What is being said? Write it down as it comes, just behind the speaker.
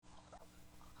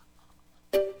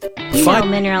You know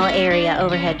Mineral Area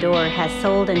Overhead Door has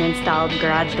sold and installed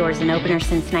garage doors and openers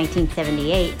since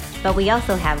 1978, but we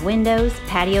also have windows,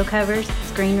 patio covers,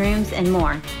 screen rooms, and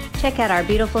more. Check out our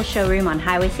beautiful showroom on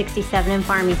Highway 67 in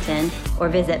Farmington or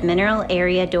visit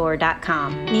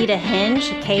mineralareadoor.com. Need a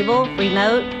hinge, cable,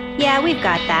 remote? Yeah, we've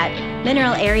got that.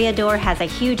 Mineral Area Door has a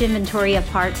huge inventory of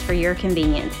parts for your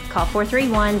convenience. Call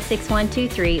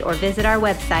 431-6123 or visit our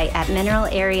website at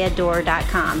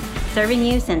mineralareadoor.com. Serving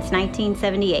you since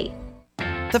 1978.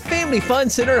 The Family Fun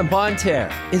Center in Bonne Terre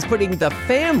is putting the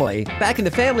family back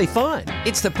into family fun.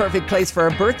 It's the perfect place for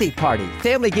a birthday party,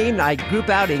 family game night, group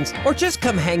outings, or just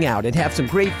come hang out and have some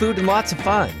great food and lots of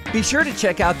fun. Be sure to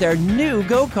check out their new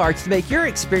go-karts to make your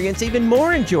experience even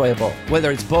more enjoyable.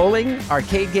 Whether it's bowling,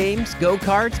 arcade games,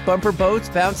 go-karts, bumper boats,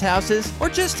 bounce houses, or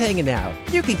just hanging out,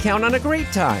 you can count on a great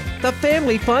time. The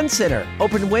Family Fun Center,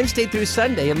 open Wednesday through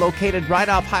Sunday and located right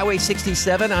off Highway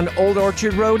 67 on Old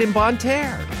Orchard Road in Bonne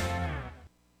Terre.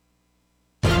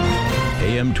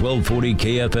 AM 1240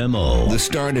 KFMO. The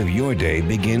start of your day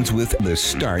begins with the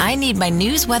start. I need my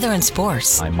news, weather, and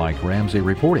sports. I'm Mike Ramsey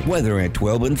reporting. Weather at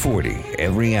 12 and 40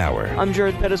 every hour. I'm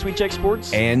Jared Pettis. We check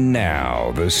sports. And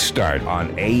now, the start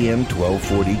on AM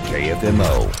 1240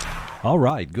 KFMO. All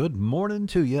right, good morning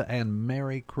to you, and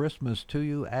Merry Christmas to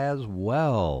you as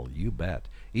well. You bet.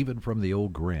 Even from the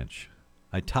old Grinch.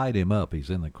 I tied him up. He's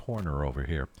in the corner over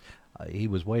here. He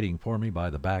was waiting for me by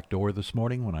the back door this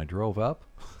morning when I drove up.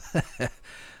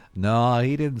 No,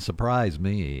 he didn't surprise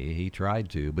me. He tried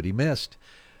to, but he missed.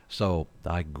 So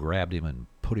I grabbed him and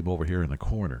put him over here in the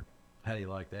corner. How do you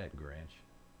like that, Grinch?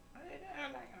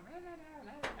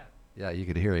 Yeah, you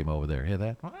could hear him over there. Hear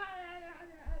that?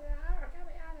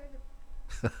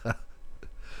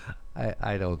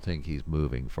 I don't think he's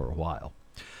moving for a while.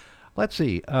 Let's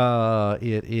see.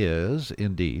 It is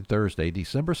indeed Thursday,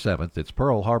 December 7th. It's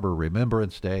Pearl Harbor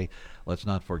Remembrance Day. Let's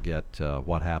not forget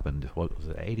what happened, what was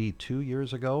it, 82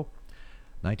 years ago?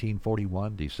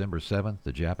 1941, December 7th,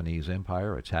 the Japanese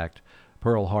Empire attacked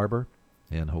Pearl Harbor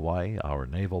in Hawaii, our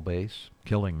naval base,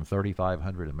 killing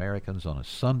 3,500 Americans on a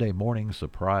Sunday morning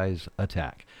surprise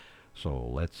attack. So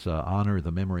let's honor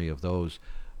the memory of those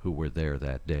who were there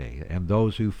that day and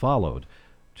those who followed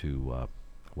to,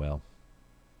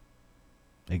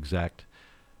 exact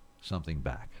something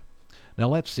back. Now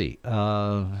let's see.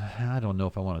 I don't know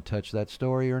if I want to touch that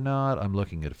story or not. I'm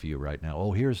looking at a few right now.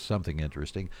 Oh, here's something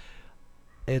interesting.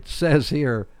 It says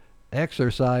here,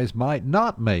 exercise might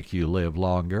not make you live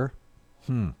longer.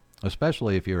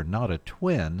 Especially if you're not a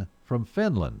twin from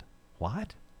Finland.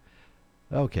 What?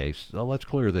 Okay, so let's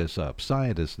clear this up.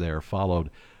 Scientists there followed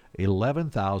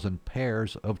 11,000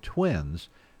 pairs of twins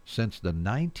since the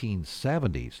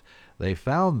 1970s. They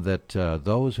found that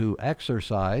those who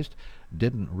exercised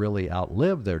didn't really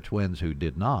outlive their twins who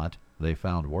did not. They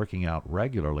found working out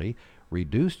regularly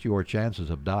reduced your chances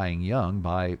of dying young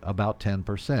by about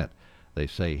 10%. They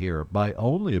say here, by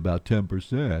only about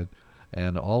 10%.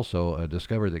 And also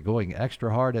discovered that going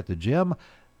extra hard at the gym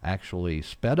actually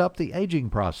sped up the aging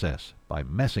process by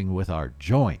messing with our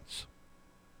joints.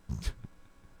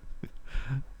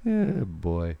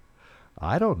 Boy.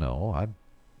 I don't know.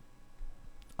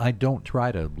 I don't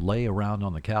try to lay around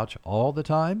on the couch all the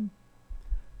time,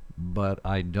 but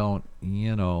I don't,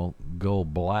 go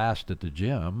blast at the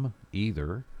gym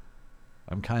either.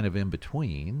 I'm kind of in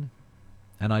between,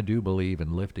 and I do believe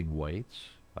in lifting weights.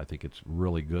 I think it's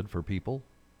really good for people.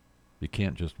 You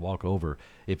can't just walk over,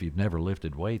 if you've never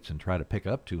lifted weights, and try to pick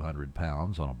up 200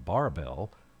 pounds on a barbell.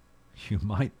 You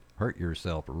might hurt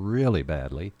yourself really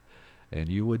badly. And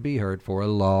you would be hurt for a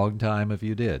long time if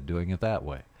you did, doing it that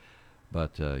way.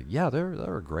 But, there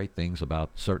are great things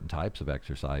about certain types of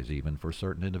exercise, even for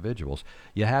certain individuals.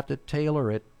 You have to tailor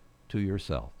it to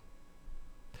yourself.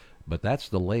 But that's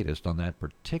the latest on that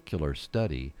particular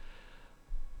study.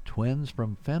 Twins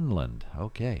from Finland.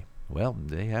 Okay. Well,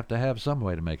 they have to have some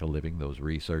way to make a living, those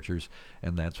researchers,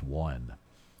 and that's one.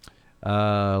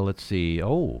 Let's see.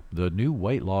 Oh, the new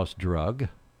weight loss drug,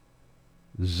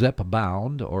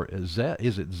 Zepbound, or is it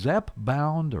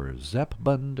Zepbound or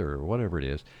Zepbound or whatever it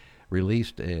is,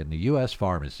 released in the U.S.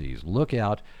 pharmacies. Look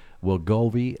out,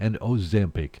 Wegovy and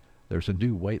Ozempic. There's a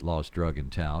new weight loss drug in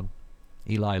town.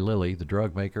 Eli Lilly, the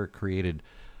drug maker, created,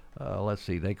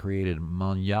 they created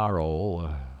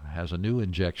Mounjaro, has a new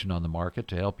injection on the market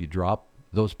to help you drop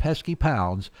those pesky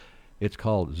pounds. It's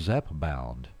called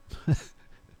Zepbound.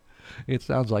 It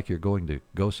sounds like you're going to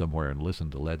go somewhere and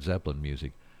listen to Led Zeppelin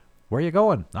music. Where are you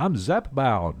going? I'm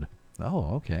Zepbound.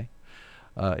 Oh, okay.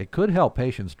 It could help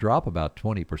patients drop about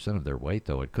 20% of their weight,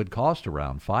 though. It could cost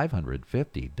around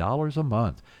 $550 a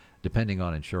month, depending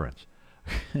on insurance.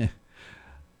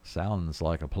 Sounds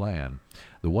like a plan.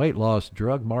 The weight loss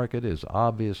drug market is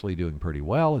obviously doing pretty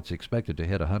well. It's expected to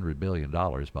hit $100 billion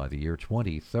by the year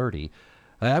 2030.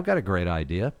 I've got a great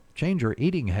idea. Change your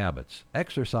eating habits.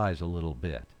 Exercise a little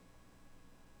bit.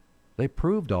 They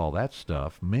proved all that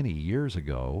stuff many years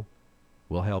ago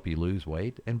will help you lose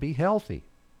weight and be healthy.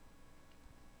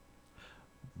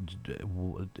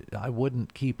 I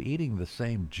wouldn't keep eating the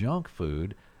same junk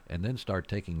food and then start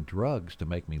taking drugs to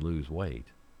make me lose weight.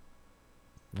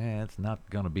 It's not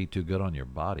going to be too good on your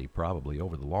body, probably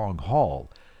over the long haul.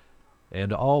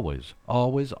 And always,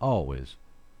 always, always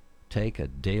take a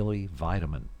daily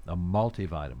vitamin, a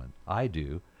multivitamin. I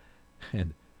do.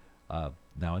 And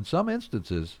now in some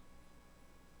instances,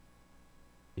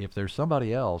 if there's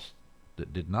somebody else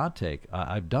that did not take,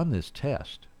 I've done this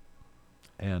test,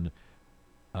 and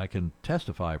I can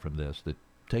testify from this that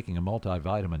taking a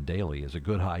multivitamin daily is a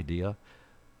good idea.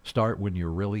 Start when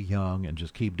you're really young and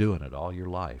just keep doing it all your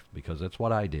life, because that's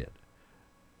what I did.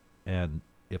 And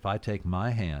if I take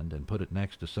my hand and put it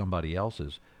next to somebody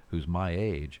else's who's my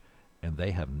age and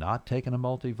they have not taken a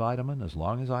multivitamin as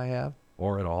long as I have,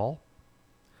 or at all,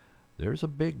 there's a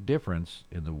big difference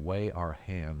in the way our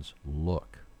hands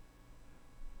look.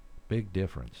 Big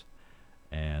difference.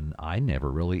 And I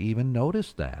never really even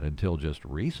noticed that until just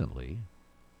recently.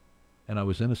 And I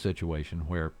was in a situation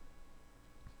where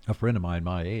a friend of mine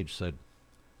my age said,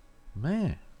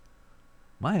 "Man,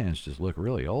 my hands just look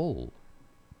really old.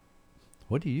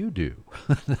 What do you do?"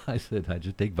 I said, "I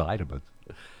just take vitamins."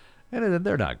 And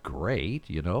they're not great,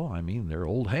 you know. I mean, they're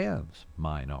old hands.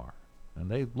 Mine are.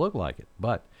 And they look like it.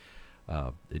 But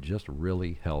it just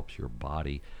really helps your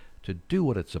body to do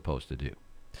what it's supposed to do.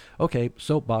 Okay,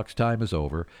 soapbox time is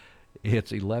over.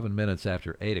 It's 11 minutes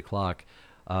after 8 o'clock.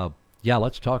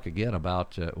 Let's talk again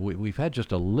about, we've had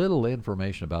just a little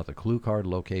information about the Clue Card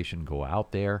location go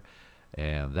out there,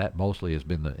 and that mostly has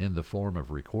been in the form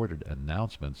of recorded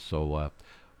announcements. So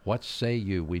what say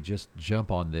you we just jump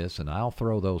on this, and I'll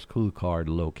throw those Clue Card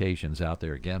locations out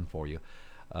there again for you.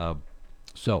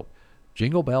 So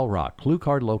Jingle Bell Rock, Clue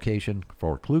Card location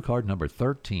for Clue Card number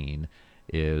 13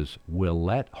 is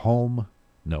Willette Home.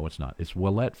 No, it's not. It's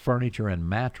Willette Furniture and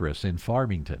Mattress in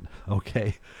Farmington.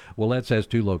 Okay. Willette has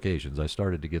two locations. I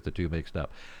started to get the two mixed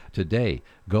up. Today,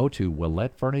 go to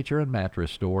Willette Furniture and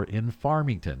Mattress Store in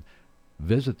Farmington.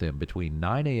 Visit them between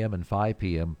 9 a.m. and 5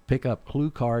 p.m. Pick up Clue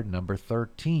Card number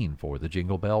 13 for the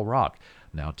Jingle Bell Rock.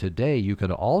 Now, today, you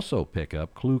can also pick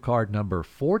up Clue Card number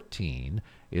 14.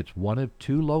 It's one of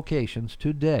two locations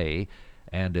today,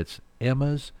 and it's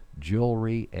Emma's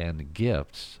Jewelry and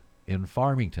Gifts in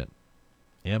Farmington.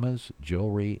 Emma's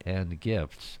Jewelry and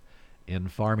Gifts in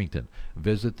Farmington.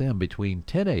 Visit them between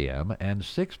 10 a.m. and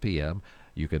 6 p.m.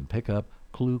 You can pick up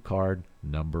Clue Card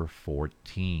number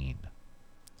 14.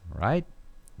 All right?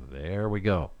 There we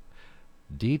go.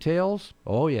 Details?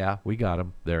 Oh, yeah, we got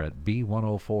them. They're at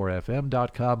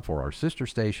b104fm.com for our sister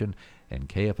station and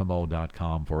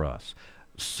kfmo.com for us.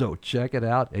 So check it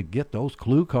out and get those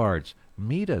Clue Cards.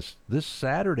 Meet us this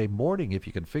Saturday morning if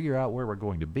you can figure out where we're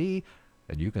going to be,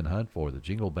 and you can hunt for the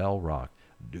Jingle Bell Rock.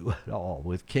 Do it all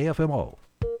with KFMO.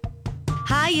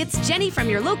 Hi, it's Jenny from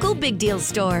your local Big Deal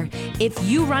store. If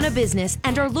you run a business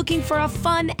and are looking for a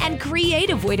fun and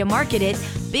creative way to market it,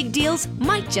 Big Deals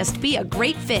might just be a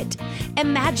great fit.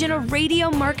 Imagine a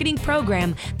radio marketing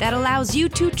program that allows you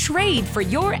to trade for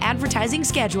your advertising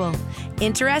schedule.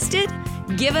 Interested?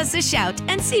 Give us a shout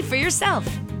and see for yourself.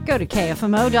 Go to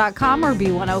KFMO.com or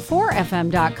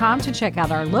B104FM.com to check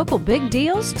out our local big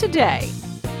deals today.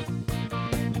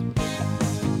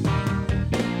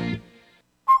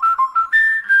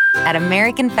 At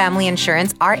American Family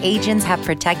Insurance, our agents have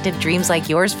protected dreams like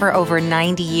yours for over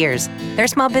 90 years. They're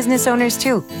small business owners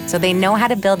too, so they know how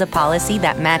to build a policy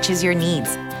that matches your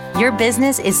needs. Your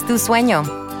business is tu sueño.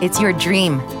 It's your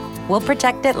dream. We'll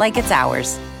protect it like it's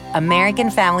ours.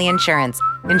 American Family Insurance.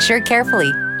 Insure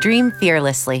carefully. Dream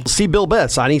fearlessly. See Bill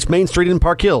Betts on East Main Street in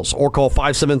Park Hills or call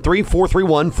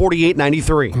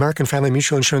 573-431-4893. American Family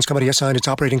Mutual Insurance Company, SI and its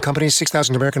operating company,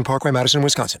 6000 American Parkway, Madison,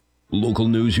 Wisconsin. Local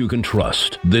news you can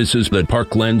trust. This is the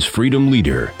Parkland's Freedom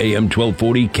Leader, AM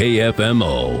 1240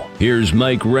 KFMO. Here's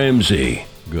Mike Ramsey.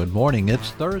 Good morning.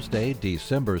 It's Thursday,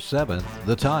 December 7th.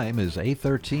 The time is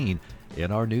 8:13.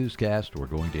 In our newscast, we're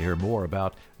going to hear more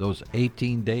about those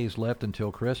 18 days left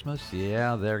until Christmas.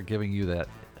 Yeah, they're giving you that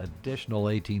additional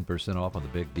 18% off on the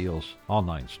Big Deals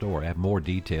online store. I have more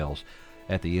details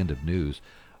at the end of news.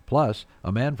 Plus,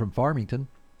 a man from Farmington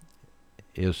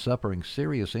is suffering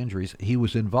serious injuries. He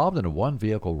was involved in a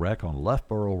one-vehicle wreck on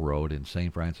Loughborough Road in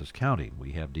St. Francis County.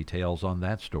 We have details on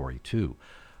that story, too.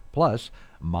 Plus,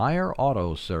 Meyer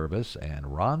Auto Service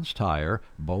and Ron's Tire,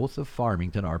 both of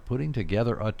Farmington, are putting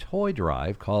together a toy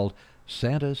drive called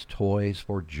Santa's Toys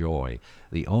for Joy.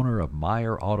 The owner of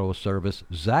Meyer Auto Service,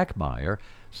 Zach Meyer,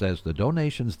 says the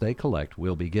donations they collect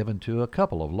will be given to a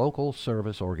couple of local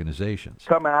service organizations.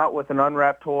 Come out with an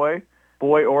unwrapped toy,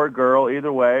 boy or girl,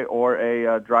 either way, or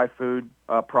a dry food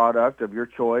product of your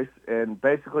choice. And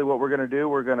basically what we're going to do,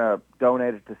 we're going to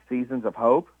donate it to Seasons of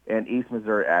Hope and East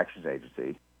Missouri Action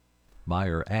Agency.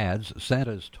 Meyer adds,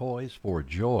 Santa's Toys for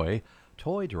Joy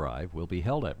toy drive will be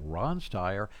held at Ron's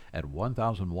Tire at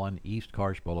 1001 East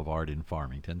Karsh Boulevard in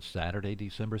Farmington, Saturday,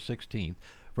 December 16th,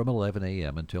 from 11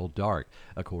 a.m. until dark.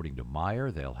 According to Meyer,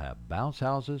 they'll have bounce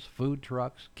houses, food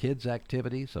trucks, kids'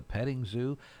 activities, a petting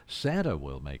zoo. Santa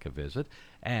will make a visit,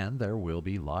 and there will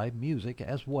be live music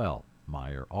as well.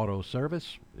 Meyer Auto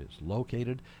Service is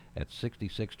located at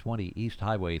 6620 East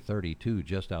Highway 32,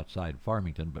 just outside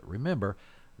Farmington. But remember,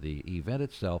 the event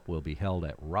itself will be held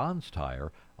at Ron's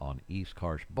Tire on East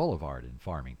Karsh Boulevard in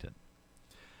Farmington.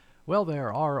 Well,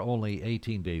 there are only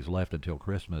 18 days left until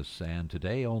Christmas, and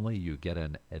today only you get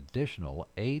an additional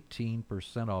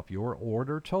 18% off your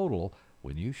order total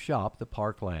when you shop the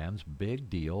Parkland's Big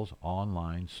Deals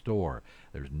online store.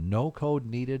 There's no code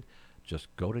needed.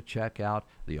 Just go to checkout.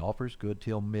 The offer's good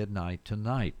till midnight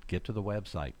tonight. Get to the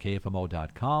website,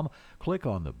 KFMO.com. Click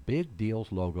on the Big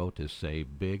Deals logo to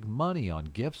save big money on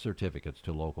gift certificates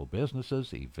to local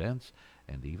businesses, events,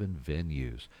 and even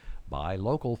venues. Buy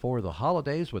local for the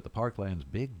holidays with the Parkland's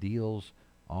Big Deals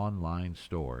online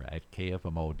store at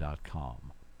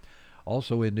KFMO.com.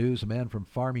 Also in news, a man from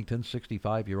Farmington,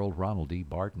 65-year-old Ronald D.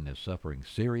 Barton, is suffering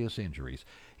serious injuries.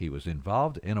 He was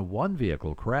involved in a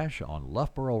one-vehicle crash on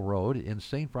Loughborough Road in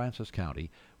St. Francis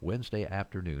County Wednesday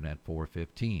afternoon at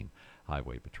 4:15.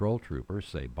 Highway Patrol troopers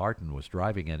say Barton was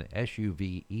driving an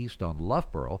SUV east on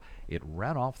Loughborough. It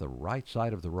ran off the right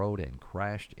side of the road and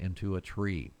crashed into a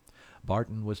tree.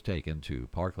 Barton was taken to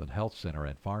Parkland Health Center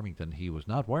at Farmington. He was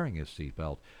not wearing his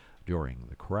seatbelt during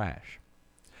the crash.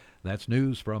 That's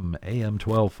news from AM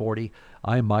 1240.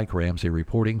 I'm Mike Ramsey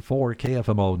reporting for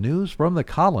KFMO News from the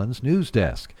Collins News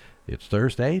Desk. It's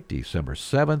Thursday, December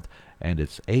 7th, and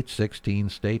it's 8:16.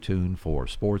 Stay tuned for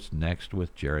Sports Next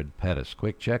with Jared Pettis.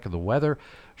 Quick check of the weather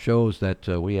shows that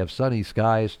we have sunny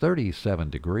skies,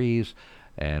 37 degrees,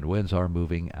 and winds are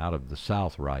moving out of the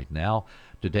south right now.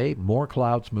 Today, more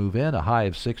clouds move in. A high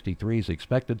of 63 is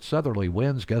expected. Southerly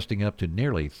winds gusting up to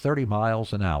nearly 30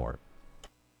 miles an hour.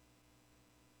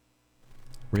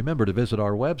 Remember to visit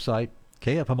our website,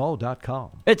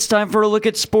 KFMO.com. It's time for a look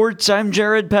at sports. I'm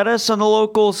Jared Pettis on the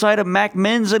local side of MAC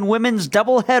men's and women's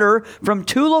doubleheader from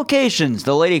two locations.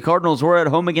 The Lady Cardinals were at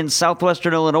home against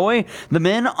Southwestern Illinois. The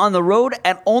men on the road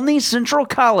at Olney Central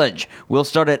College. We'll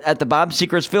start it at the Bob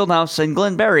Sechrest Fieldhouse, and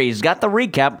Glenn Berry's got the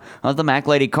recap of the MAC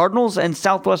Lady Cardinals and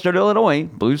Southwestern Illinois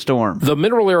Blue Storm. The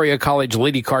Mineral Area College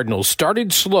Lady Cardinals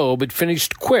started slow but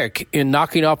finished quick in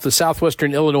knocking off the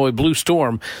Southwestern Illinois Blue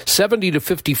Storm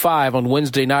 70-55 on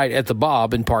Wednesday night at the Bob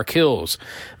in Park Hills.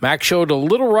 MAC showed a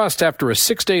little rust after a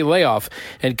 6-day layoff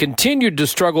and continued to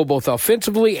struggle both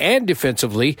offensively and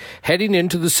defensively heading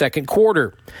into the second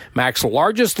quarter. MAC's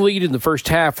largest lead in the first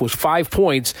half was 5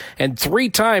 points, and 3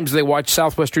 times they watched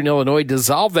Southwestern Illinois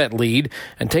dissolve that lead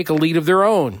and take a lead of their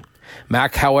own.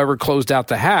 MAC, however, closed out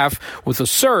the half with a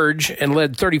surge and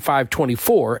led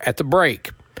 35-24 at the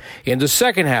break. In the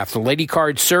second half, the Lady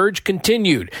Cards surge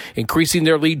continued, increasing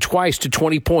their lead twice to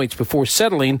 20 points before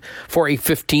settling for a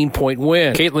 15-point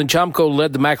win. Caitlin Chomko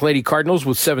led the MAC Lady Cardinals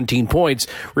with 17 points.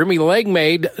 Remy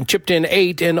Legmaid chipped in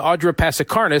 8, and Audra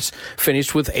Pasikarnas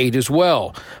finished with 8 as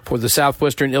well. For the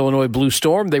Southwestern Illinois Blue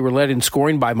Storm, they were led in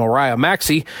scoring by Mariah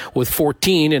Maxey with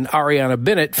 14, and Ariana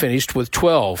Bennett finished with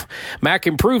 12. MAC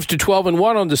improves to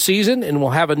 12-1 on the season and will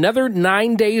have another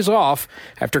 9 days off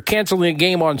after canceling a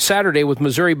game on Saturday with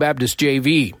Missouri Baptist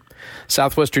JV.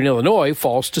 Southwestern Illinois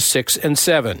falls to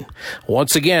 6-7.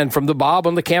 Once again, from the Bob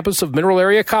on the campus of Mineral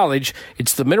Area College,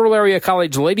 it's the Mineral Area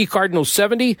College Lady Cardinals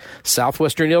 70,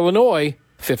 Southwestern Illinois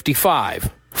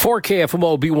 55. For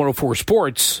KFMO B104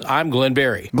 Sports, I'm Glenn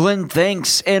Berry. Glenn,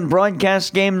 thanks. In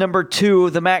broadcast game number 2,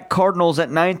 the MAC Cardinals at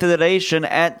 9th of the nation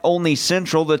at Olney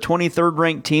Central, the 23rd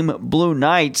ranked team Blue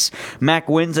Knights. MAC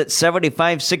wins at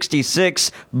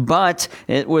 75-66, but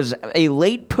it was a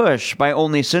late push by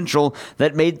Olney Central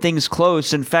that made things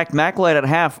close. In fact, MAC led at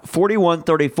half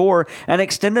 41-34 and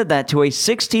extended that to a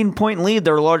 16-point lead,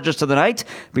 their largest of the night,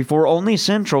 before Olney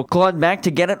Central clawed back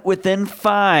to get it within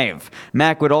 5.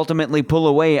 MAC would ultimately pull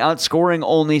away way, outscoring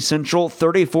Olney Central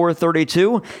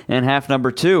 34-32 in half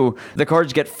number 2. The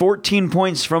Cards get 14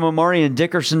 points from Amari and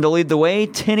Dickerson to lead the way,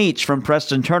 10 each from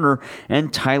Preston Turner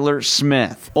and Tyler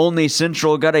Smith. Olney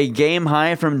Central got a game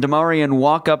high from Damarian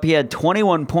Walkup. He had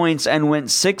 21 points and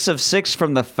went 6 of 6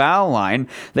 from the foul line.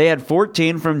 They had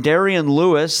 14 from Darian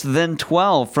Lewis, then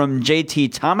 12 from J.T.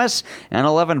 Thomas, and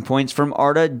 11 points from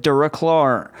Arda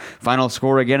Duraclar. Final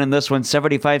score again in this one,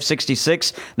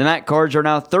 75-66. The Mac Cards are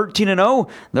now 13-0.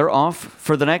 They're off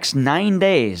for the next 9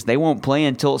 days. They won't play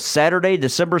until Saturday,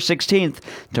 December 16th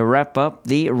to wrap up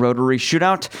the Rotary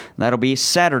Shootout. That'll be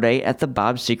Saturday at the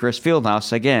Bob Sechrist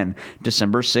Fieldhouse again,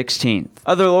 December 16th.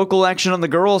 Other local action on the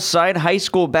girls' side, high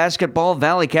school basketball,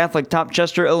 Valley Catholic topped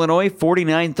Chester, Illinois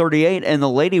 49-38 in the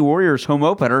Lady Warriors home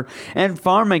opener, and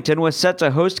Farmington was set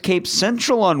to host Cape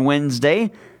Central on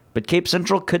Wednesday, but Cape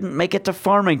Central couldn't make it to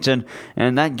Farmington,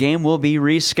 and that game will be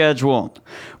rescheduled.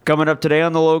 Coming up today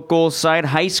on the local side,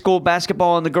 high school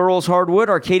basketball on the girls' hardwood.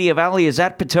 Arcadia Valley is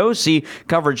at Potosi.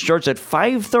 Coverage starts at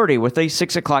 5:30 with a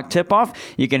 6 o'clock tip-off.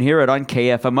 You can hear it on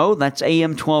KFMO, that's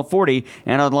AM 1240,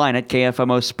 and online at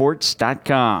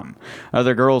KFMOsports.com.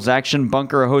 Other girls' action,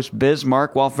 Bunker hosts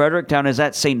Bismarck, while Fredericktown is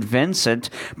at St.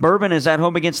 Vincent. Bourbon is at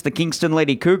home against the Kingston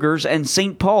Lady Cougars, and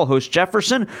St. Paul hosts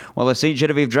Jefferson, while the St.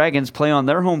 Genevieve Dragons play on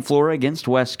their home floor against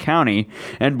West County.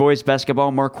 And boys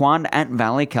basketball, Marquand at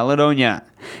Valley Caledonia.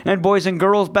 And boys and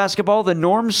girls basketball, the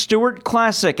Norm Stewart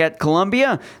Classic at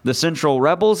Columbia. The Central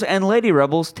Rebels and Lady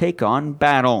Rebels take on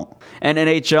Battle. And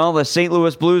NHL, the St.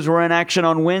 Louis Blues were in action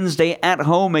on Wednesday at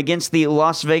home against the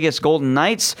Las Vegas Golden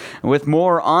Knights. With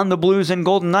more on the Blues and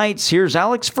Golden Knights, here's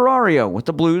Alex Ferrario with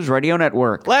the Blues Radio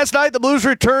Network. Last night, the Blues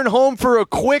returned home for a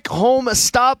quick home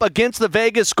stop against the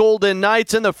Vegas Golden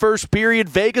Knights. In the first period,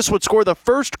 Vegas would score the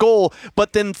first goal,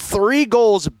 but then 3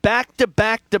 goals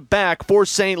back-to-back-to-back for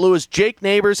St. Louis. Jake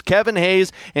Neighbors, Kevin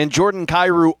Hayes, and Jordan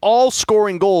Kyrou all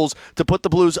scoring goals to put the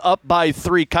Blues up by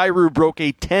 3. Kyrou broke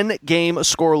a 10-game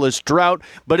scoreless drought,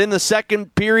 but in the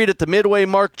second period at the midway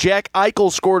mark, Jack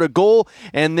Eichel scored a goal,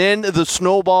 and then the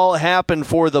snowball happened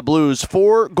for the Blues.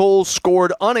 4 goals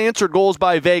scored, unanswered goals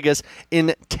by Vegas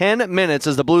in 10 minutes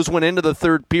as the Blues went into the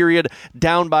third period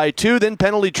down by 2. Then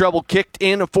penalty trouble kicked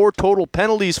in, 4 total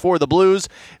penalties for the Blues.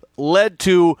 Led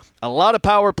to a lot of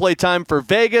power play time for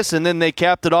Vegas, and then they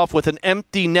capped it off with an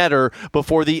empty netter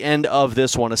before the end of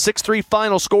this one. A 6-3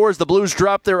 final score as the Blues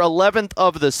dropped their 11th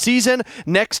of the season.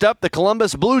 Next up, the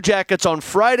Columbus Blue Jackets on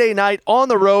Friday night on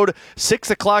the road. 6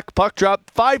 o'clock puck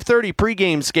drop, 5:30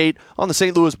 pregame skate on the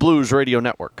St. Louis Blues Radio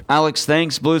Network. Alex,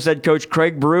 thanks. Blues head coach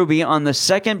Craig Berube on the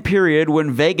second period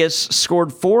when Vegas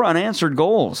scored 4 unanswered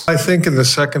goals. I think in the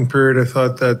second period, I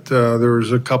thought that there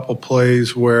was a couple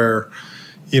plays where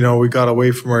we got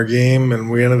away from our game and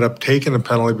we ended up taking a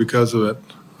penalty because of it.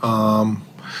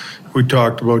 We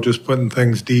talked about just putting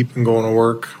things deep and going to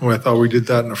work. I thought we did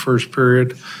that in the first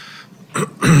period.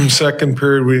 Second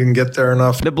period, we didn't get there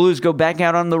enough. The Blues go back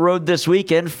out on the road this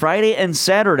weekend, Friday and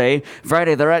Saturday.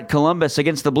 Friday, they're at Columbus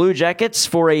against the Blue Jackets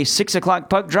for a 6 o'clock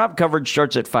puck drop. Coverage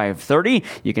starts at 5:30.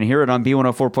 You can hear it on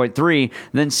B104.3.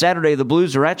 Then Saturday, the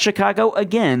Blues are at Chicago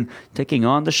again, taking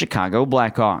on the Chicago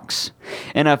Blackhawks.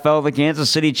 NFL, the Kansas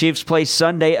City Chiefs play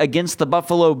Sunday against the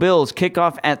Buffalo Bills.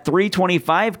 Kickoff at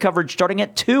 3:25. Coverage starting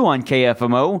at 2 on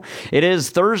KFMO. It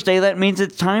is Thursday. That means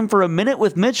it's time for a Minute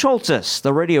with Mitch Holtis,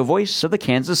 the radio voice of the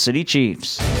Kansas City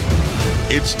Chiefs.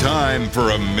 It's time for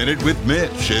a Minute with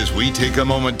Mitch as we take a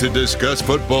moment to discuss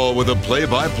football with a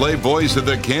play-by-play voice of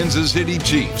the Kansas City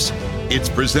Chiefs. It's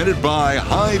presented by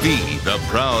Hy-Vee, the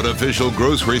proud official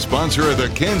grocery sponsor of the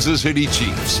Kansas City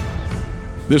Chiefs.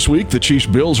 This week, the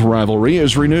Chiefs-Bills rivalry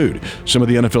is renewed. Some of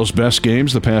the NFL's best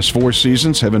games the past 4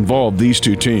 seasons have involved these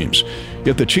two teams.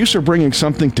 Yet the Chiefs are bringing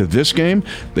something to this game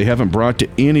they haven't brought to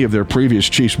any of their previous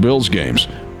Chiefs-Bills games.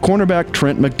 Cornerback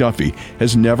Trent McDuffie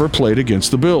has never played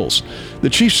against the Bills. The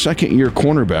Chiefs' second-year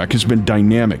cornerback has been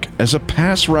dynamic. As a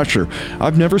pass rusher,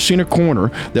 I've never seen a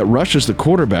corner that rushes the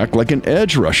quarterback like an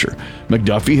edge rusher.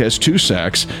 McDuffie has 2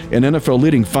 sacks, an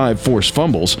NFL-leading 5 forced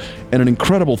fumbles, and an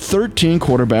incredible 13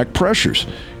 quarterback pressures.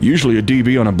 Usually a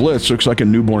DB on a blitz looks like a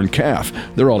newborn calf.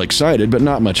 They're all excited, but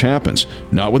not much happens.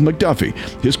 Not with McDuffie.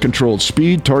 His controlled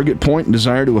speed, target point, and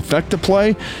desire to affect the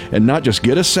play, and not just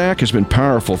get a sack, has been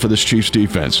powerful for this Chiefs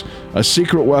defense. A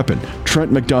secret weapon, Trent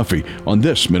McDuffie, on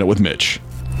this Minute with Mitch.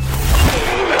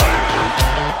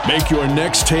 Make your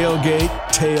next tailgate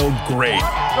tail great.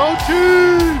 Go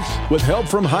Chiefs! with help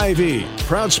from Hy-Vee,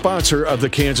 proud sponsor of the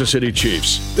Kansas City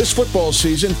Chiefs. This football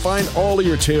season, find all of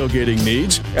your tailgating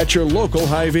needs at your local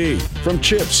Hy-Vee. From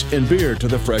chips and beer to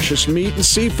the freshest meat and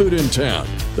seafood in town.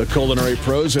 The culinary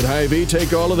pros at Hy-Vee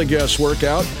take all of the guesswork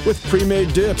out with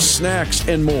pre-made dips, snacks,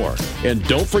 and more. And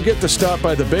don't forget to stop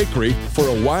by the bakery for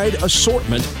a wide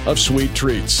assortment of sweet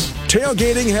treats.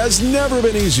 Tailgating has never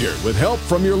been easier with help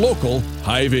from your local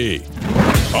Hy-Vee.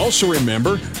 Also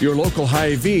remember, your local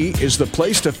Hy-Vee is the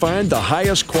place to find the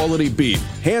highest quality beef,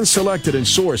 hand-selected and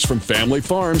sourced from family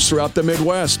farms throughout the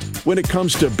Midwest. When it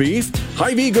comes to beef,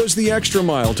 Hy-Vee goes the extra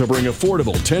mile to bring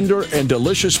affordable, tender, and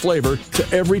delicious flavor to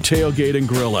every tailgate and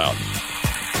grill out.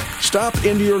 Stop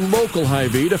into your local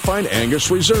Hy-Vee to find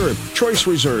Angus Reserve, Choice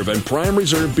Reserve, and Prime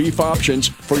Reserve beef options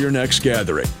for your next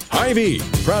gathering. Hy-Vee,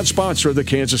 proud sponsor of the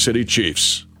Kansas City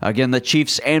Chiefs. Again, the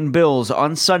Chiefs and Bills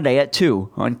on Sunday at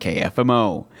 2 on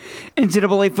KFMO.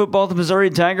 NCAA football, the Missouri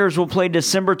Tigers will play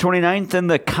December 29th in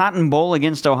the Cotton Bowl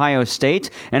against Ohio State.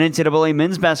 And NCAA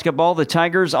men's basketball, the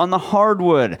Tigers on the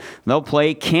hardwood. They'll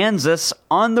play Kansas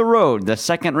on the road, the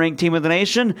second-ranked team of the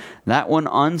nation. That one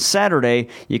on Saturday.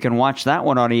 You can watch that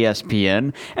one on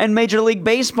ESPN. And Major League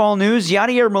Baseball news,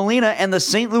 Yadier Molina and the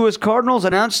St. Louis Cardinals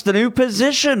announced the new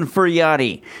position for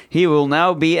Yadi. He will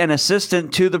now be an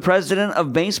assistant to the president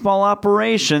of baseball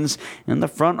operations in the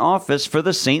front office for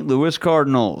the St. Louis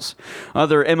Cardinals.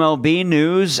 Other MLB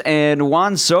news, and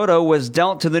Juan Soto was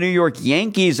dealt to the New York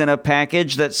Yankees in a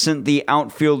package that sent the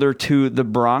outfielder to the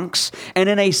Bronx. And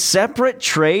in a separate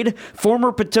trade,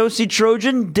 former Potosi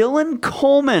Trojan Dylan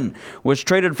Coleman was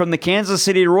traded from the Kansas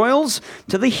City Royals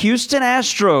to the Houston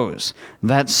Astros.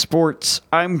 That's sports.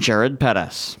 I'm Jared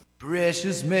Pettis.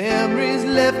 Precious memories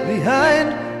left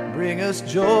behind bring us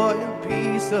joy and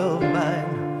peace of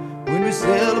mind when we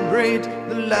celebrate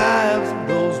the lives of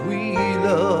those we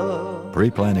love.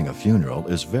 Pre-planning a funeral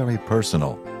is very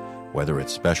personal. Whether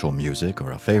it's special music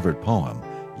or a favorite poem,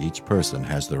 each person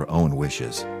has their own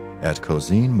wishes. At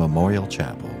Cozine Memorial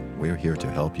Chapel, we're here to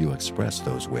help you express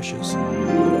those wishes.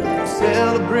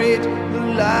 Celebrate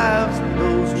the lives of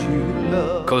those you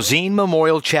love. Cozine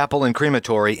Memorial Chapel and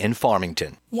Crematory in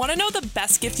Farmington. Want to know the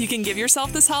best gift you can give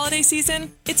yourself this holiday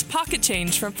season? It's Pocket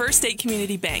Change from First State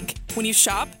Community Bank. When you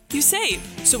shop, you save.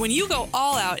 So when you go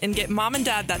all out and get mom and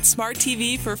dad that smart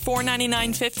TV for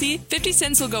 $499.50, 50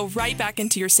 cents will go right back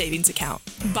into your savings account.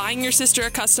 Buying your sister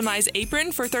a customized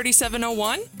apron for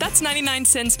 $37.01? That's 99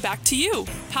 cents back to you.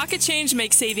 Pocket Change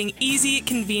makes saving easy,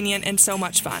 convenient, and so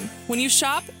much fun. When you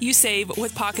shop, you save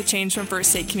with Pocket Change from First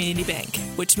State Community Bank,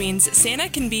 which means Santa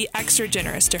can be extra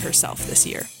generous to herself this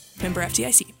year. Member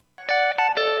FDIC.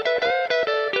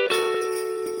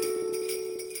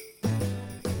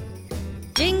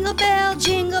 Jingle bell,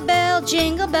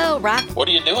 jingle bell rock. What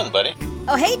are you doing, buddy?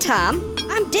 Oh, hey, Tom.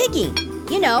 I'm digging.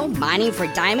 You know, mining for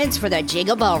diamonds for the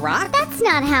Jingle Bell Rock. That's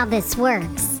not how this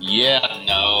works. Yeah,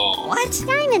 no. What?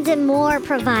 Diamonds and More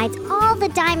provides all the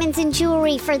diamonds and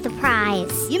jewelry for the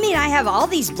prize. You mean I have all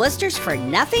these blisters for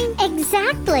nothing?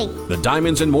 Exactly. The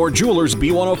Diamonds and More Jewelers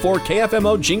B104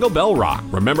 KFMO Jingle Bell Rock.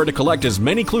 Remember to collect as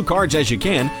many clue cards as you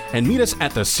can and meet us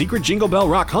at the secret Jingle Bell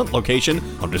Rock Hunt location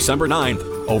on December 9th.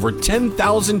 Over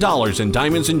 $10,000 in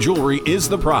diamonds and jewelry is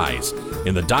the prize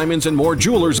in the Diamonds and More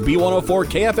Jewelers B104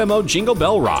 KFMO Jingle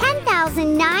Bell Rock.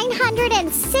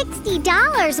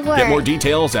 $10,960 worth. Get more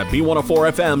details at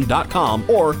b104fm.com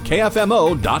or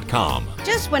kfmo.com.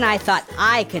 Just when I thought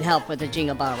I could help with the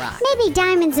Jingle Bell Rock. Maybe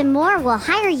Diamonds and More will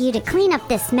hire you to clean up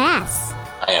this mess.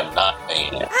 I am not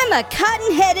paying it. I'm a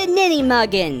cotton-headed ninny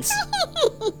muggins.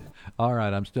 All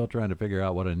right, I'm still trying to figure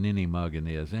out what a ninny muggin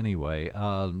is. Anyway,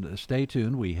 stay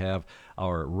tuned. We have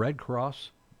our Red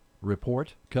Cross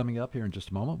report coming up here in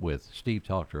just a moment with Steve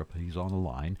Talktrup. He's on the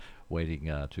line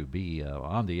waiting to be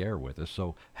on the air with us.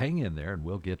 So hang in there and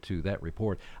we'll get to that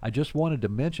report. I just wanted to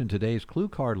mention today's clue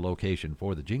card location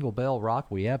for the Jingle Bell Rock.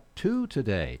 We have two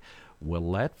today.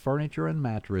 Willette Furniture and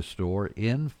Mattress Store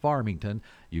in Farmington.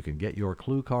 You can get your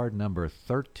clue card number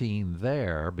 13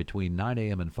 there between 9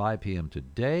 a.m. and 5 p.m.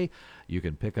 today. You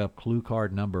can pick up clue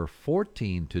card number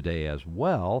 14 today as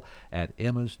well at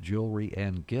Emma's Jewelry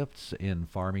and Gifts in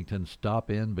Farmington.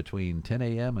 Stop in between 10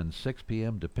 a.m. and 6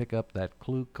 p.m. to pick up that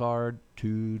clue card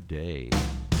today.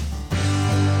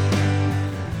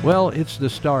 Well, it's the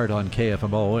start on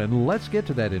KFMO, and let's get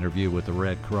to that interview with the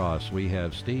Red Cross. We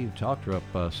have Steve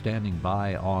Talktrup standing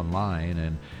by online,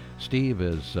 and Steve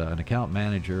is an account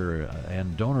manager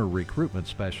and donor recruitment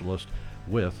specialist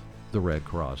with the Red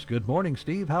Cross. Good morning,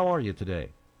 Steve. How are you today?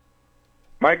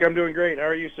 Mike, I'm doing great. How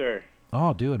are you, sir?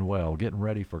 Oh, doing well. Getting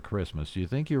ready for Christmas. Do you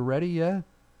think you're ready yet?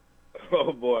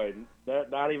 Oh, boy.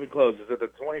 Not even close. Is it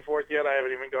the 24th yet? I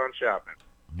haven't even gone shopping.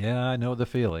 Yeah, I know the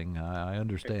feeling. I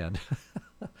understand.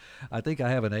 I think I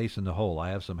have an ace in the hole. I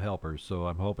have some helpers, so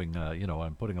I'm hoping,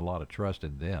 I'm putting a lot of trust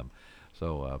in them.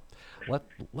 So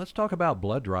let's talk about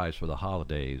blood drives for the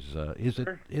holidays. Is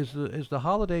the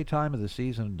holiday time of the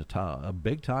season a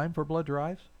big time for blood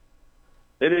drives?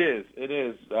 It is. It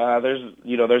is.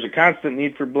 There's a constant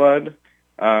need for blood,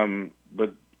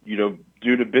 but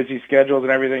due to busy schedules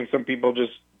and everything, some people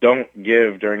just don't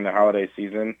give during the holiday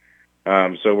season.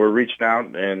 So we're reaching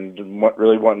out and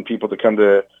really wanting people to come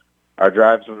to our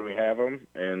drives when we have them,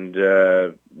 and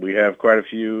we have quite a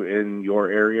few in your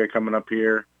area coming up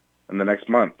here in the next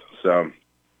month. So,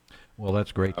 well,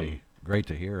 that's great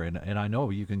to hear, and I know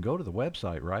you can go to the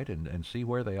website, right, and see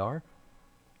where they are.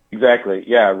 Exactly,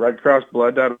 yeah,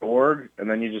 redcrossblood.org, and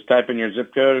then you just type in your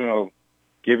zip code, and it'll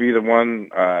give you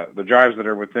the drives that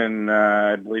are within,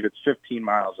 I believe it's 15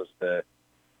 miles is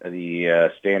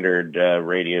the standard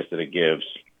radius that it gives.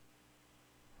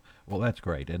 Well, that's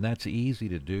great, and that's easy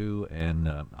to do, and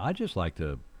I just like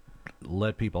to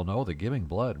let people know that giving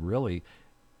blood, really,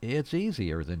 it's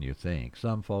easier than you think.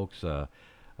 Some folks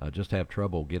just have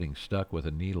trouble getting stuck with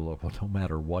a needle no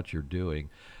matter what you're doing,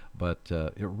 but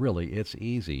it's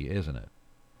easy, isn't it?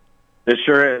 It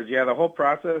sure is. Yeah, the whole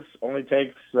process only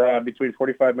takes between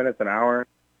 45 minutes and an hour.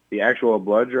 The actual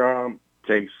blood draw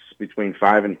takes between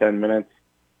 5 and 10 minutes.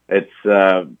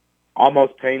 It's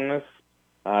almost painless.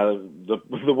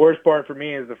 The worst part for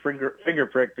me is the finger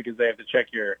prick, because they have to check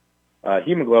your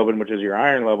hemoglobin, which is your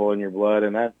iron level in your blood,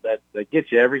 and that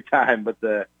gets you every time. But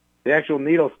the actual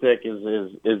needle stick is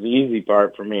the easy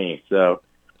part for me. So,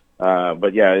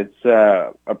 but yeah, it's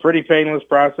a pretty painless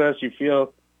process. You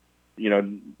feel,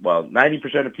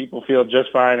 90% of people feel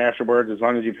just fine afterwards, as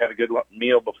long as you've had a good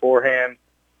meal beforehand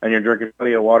and you're drinking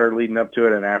plenty of water leading up to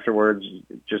it, and afterwards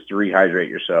just to rehydrate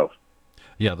yourself.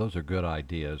 Yeah, those are good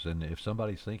ideas. And if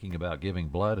somebody's thinking about giving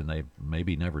blood and they've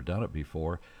maybe never done it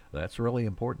before, that's really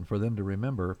important for them to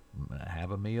remember.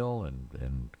 Have a meal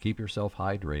and keep yourself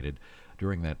hydrated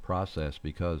during that process,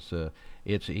 because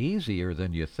it's easier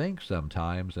than you think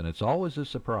sometimes, and it's always a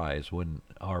surprise when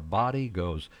our body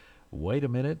goes, wait a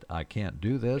minute, I can't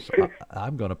do this.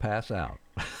 I'm going to pass out.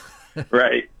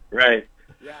 Right.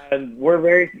 Yeah, and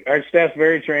our staff's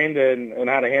very trained in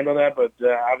how to handle that, but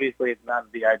obviously it's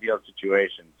not the ideal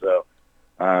situation. So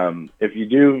if you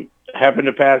do happen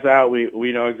to pass out,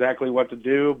 we know exactly what to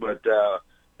do, but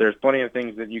there's plenty of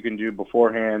things that you can do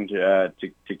beforehand to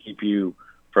keep you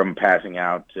from passing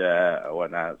out or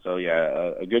whatnot. So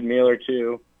yeah, a good meal or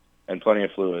two and plenty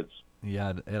of fluids.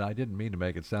 Yeah, and I didn't mean to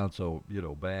make it sound so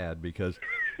bad, because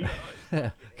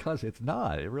it's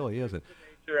not. It really isn't.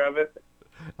 The nature of it.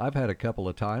 I've had a couple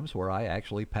of times where I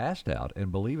actually passed out,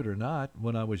 and believe it or not,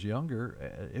 when I was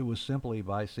younger, it was simply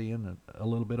by seeing a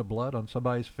little bit of blood on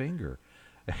somebody's finger,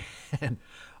 and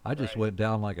I just went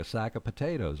down like a sack of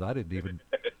potatoes. I didn't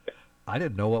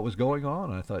know what was going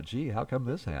on. I thought, gee, how come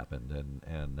this happened?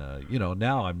 And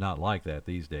now I'm not like that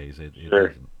these days. It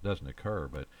Sure. doesn't occur,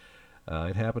 but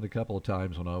it happened a couple of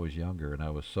times when I was younger, and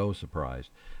I was so surprised.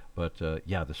 But,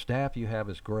 the staff you have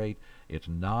is great. It's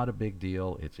not a big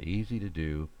deal. It's easy to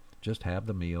do. Just have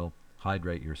the meal,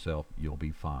 hydrate yourself, you'll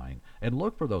be fine. And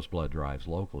look for those blood drives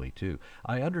locally, too.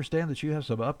 I understand that you have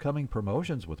some upcoming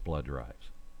promotions with blood drives.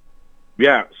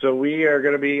 Yeah, so we are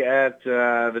going to be at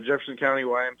the Jefferson County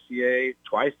YMCA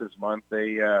twice this month.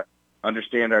 They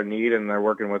understand our need, and they're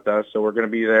working with us. So we're going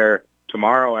to be there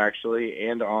tomorrow, actually,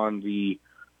 and on the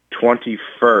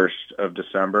 21st of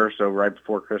December, so right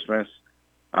before Christmas.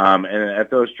 And at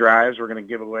those drives, we're going to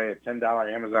give away a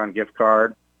 $10 Amazon gift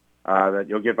card that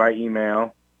you'll get by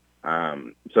email.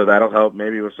 So that'll help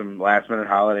maybe with some last-minute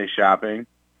holiday shopping.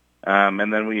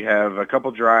 And then we have a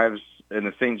couple drives in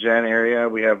the St. John area.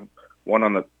 We have one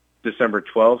on the December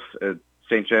 12th at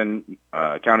St. John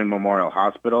County Memorial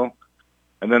Hospital.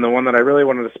 And then the one that I really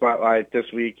wanted to spotlight this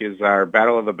week is our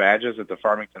Battle of the Badges at the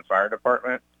Farmington Fire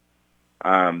Department.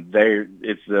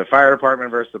 It's the fire department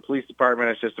versus the police department.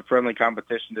 It's just a friendly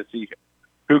competition to see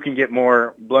who can get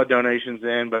more blood donations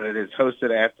in, but it is hosted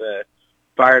at the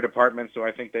fire department, so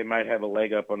I think they might have a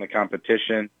leg up on the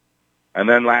competition. And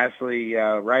then lastly,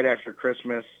 right after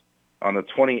Christmas, on the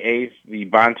 28th, the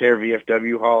Bonterre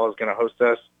VFW Hall is going to host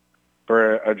us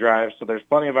for a drive. So there's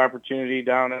plenty of opportunity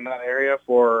down in that area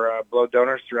for blood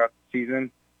donors throughout the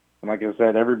season. And like I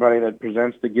said, everybody that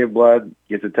presents to give blood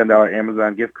gets a $10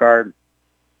 Amazon gift card.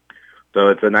 So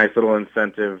it's a nice little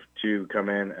incentive to come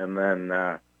in. And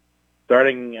then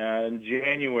starting in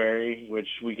January, which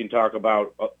we can talk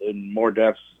about in more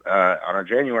depth on our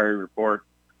January report,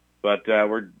 but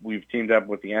we've teamed up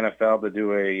with the NFL to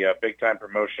do a big-time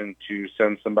promotion to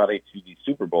send somebody to the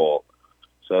Super Bowl.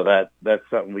 So that's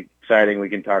something exciting we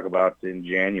can talk about in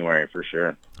January for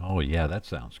sure. Oh, yeah, that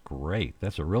sounds great.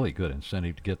 That's a really good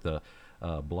incentive to get the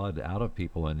blood out of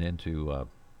people and into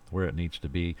where it needs to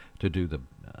be to do the,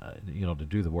 to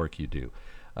do the work you do.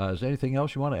 Is there anything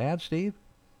else you want to add, Steve?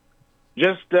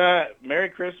 Just Merry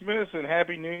Christmas and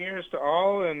Happy New Year's to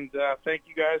all, and thank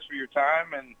you guys for your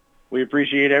time, and we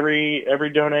appreciate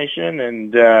every donation.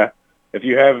 And if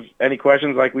you have any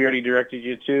questions, like we already directed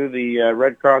you to, the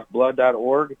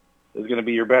redcrossblood.org is going to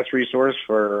be your best resource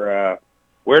for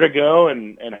where to go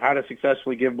and how to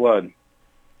successfully give blood.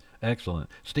 Excellent.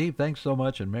 Steve, thanks so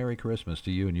much, and Merry Christmas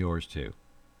to you and yours, too.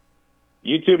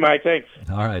 You too, Mike. Thanks.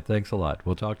 All right, thanks a lot.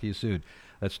 We'll talk to you soon.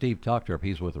 That's Steve Tochterp.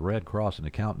 He's with the Red Cross, an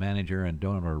account manager and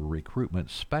donor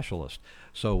recruitment specialist.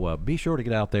 So be sure to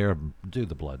get out there and do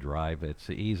the blood drive. It's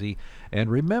easy. And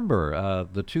remember,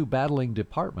 the two battling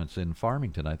departments in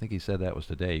Farmington, I think he said that was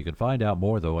today. You can find out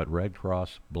more, though, at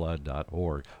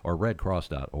redcrossblood.org or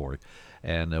redcross.org.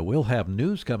 And we'll have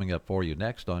news coming up for you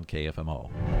next on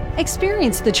KFMO.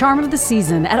 Experience the charm of the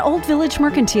season at Old Village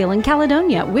Mercantile in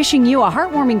Caledonia, wishing you a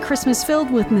heartwarming Christmas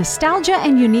filled with nostalgia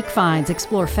and unique finds.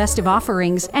 Explore festive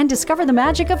offerings and discover the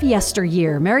magic of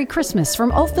yesteryear. Merry Christmas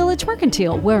from Old Village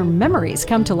Mercantile, where memories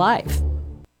come to life.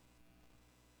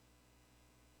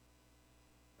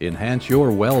 Enhance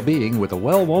your well-being with a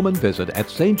well-woman visit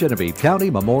at St. Genevieve County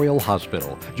Memorial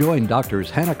Hospital. Join Doctors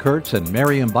Hannah Kurtz and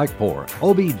Miriam Bikepor,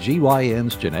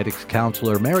 OB-GYN's genetics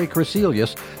counselor Mary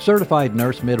Crecelius, certified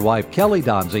nurse midwife Kelly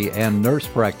Donzi, and nurse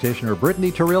practitioner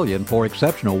Brittany Terillian for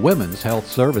exceptional women's health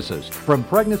services. From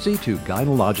pregnancy to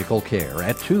gynecological care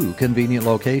at 2 convenient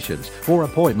locations. For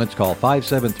appointments, call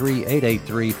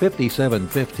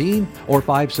 573-883-5715 or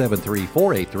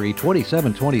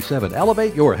 573-483-2727.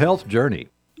 Elevate your health journey.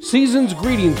 Season's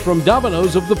greetings from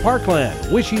Domino's of the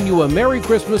Parkland, wishing you a Merry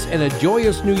Christmas and a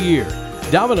joyous New Year.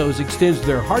 Domino's extends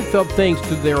their heartfelt thanks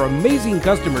to their amazing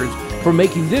customers for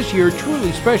making this year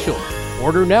truly special.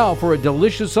 Order now for a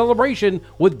delicious celebration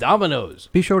with Domino's.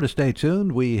 Be sure to stay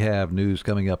tuned. We have news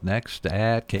coming up next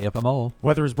at KFMO.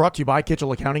 Weather is brought to you by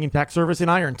Kitchell Accounting and Tax Service in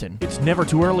Ironton. It's never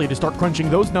too early to start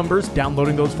crunching those numbers,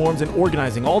 downloading those forms, and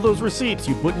organizing all those receipts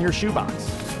you put in your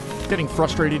shoebox. Getting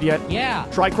frustrated yet? Yeah.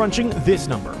 Try crunching this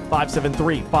number,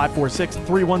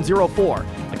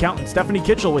 573-546-3104. Accountant Stephanie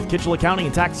Kitchell with Kitchell Accounting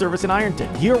and Tax Service in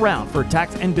Ironton, year-round for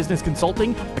tax and business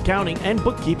consulting, accounting, and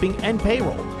bookkeeping and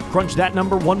payroll. Crunch that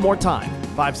number one more time,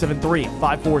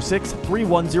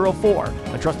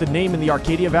 573-546-3104. A trusted name in the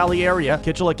Arcadia Valley area,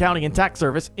 Kitchell Accounting and Tax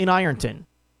Service in Ironton.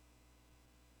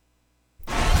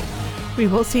 We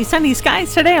will see sunny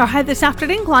skies today. Our high this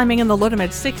afternoon climbing in the low to mid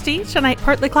 60s. Tonight,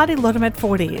 partly cloudy, low to mid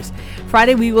 40s.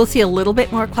 Friday, we will see a little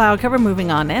bit more cloud cover moving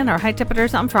on in. Our high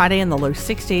temperatures on Friday in the low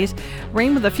 60s.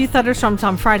 Rain with a few thunderstorms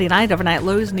on Friday night. Overnight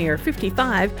lows near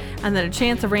 55. And then a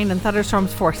chance of rain and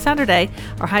thunderstorms for Saturday.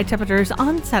 Our high temperatures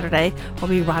on Saturday will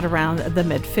be right around the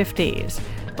mid 50s.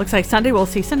 Looks like Sunday we'll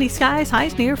see sunny skies,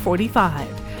 highs near 45.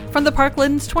 From the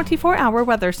Parkland's 24-hour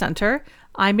weather center,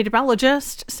 I'm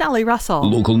meteorologist Sally Russell.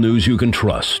 Local news you can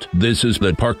trust. This is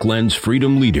the Parkland's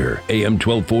Freedom Leader, AM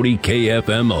 1240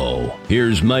 KFMO.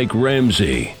 Here's Mike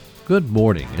Ramsey. Good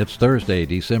morning. It's Thursday,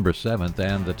 December 7th,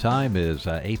 and the time is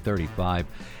 8:35.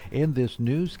 In this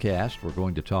newscast, we're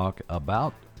going to talk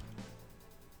about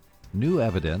new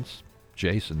evidence,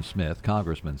 Jason Smith,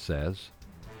 congressman says,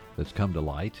 that's come to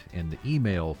light in the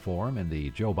email form in the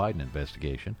Joe Biden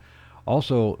investigation.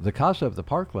 Also, the Casa of the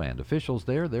Parkland officials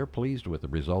there, they're pleased with the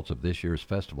results of this year's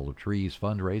Festival of Trees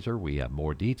fundraiser. We have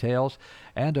more details.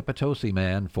 And a Potosi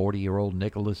man, 40-year-old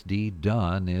Nicholas D.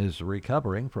 Dunn, is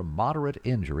recovering from moderate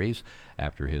injuries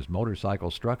after his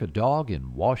motorcycle struck a dog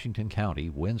in Washington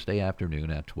County Wednesday afternoon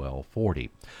at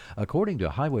 12:40. According to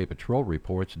Highway Patrol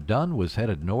reports, Dunn was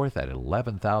headed north at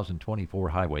 11,024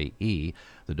 Highway E.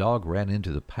 The dog ran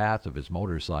into the path of his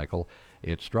motorcycle.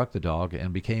 It struck the dog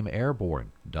and became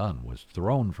airborne. Dunn was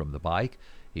thrown from the bike.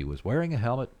 He was wearing a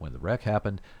helmet when the wreck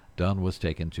happened. Dunn was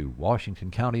taken to Washington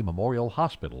County Memorial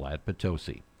Hospital at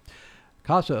Potosi.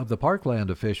 Casa of the Parkland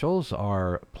officials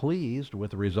are pleased with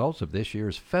the results of this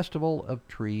year's Festival of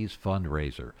Trees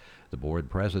fundraiser. The board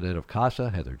president of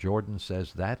Casa, Heather Jordan,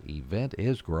 says that event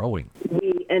is growing.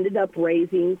 We ended up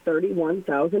raising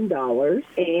 $31,000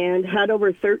 and had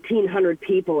over 1,300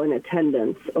 people in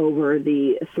attendance over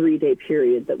the 3-day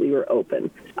period that we were open.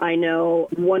 I know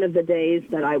one of the days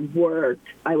that I worked,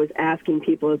 I was asking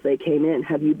people as they came in,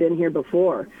 have you been here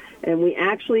before? And we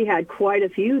actually had quite a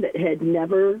few that had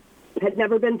never had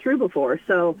never been through before.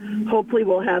 So hopefully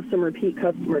we'll have some repeat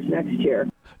customers next year.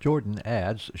 Jordan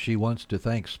adds she wants to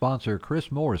thank sponsor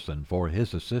Chris Morrison for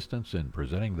his assistance in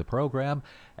presenting the program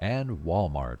and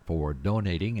Walmart for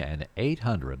donating an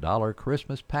 $800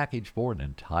 Christmas package for an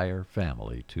entire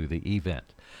family to the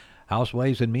event. House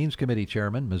Ways and Means Committee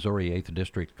Chairman, Missouri 8th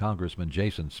District Congressman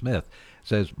Jason Smith,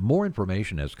 says more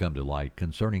information has come to light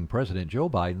concerning President Joe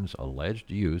Biden's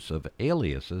alleged use of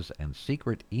aliases and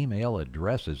secret email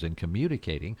addresses in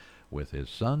communicating with his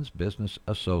son's business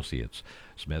associates.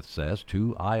 Smith says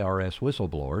 2 IRS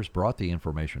whistleblowers brought the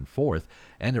information forth,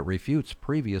 and it refutes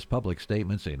previous public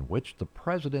statements in which the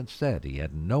president said he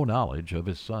had no knowledge of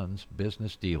his son's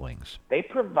business dealings. They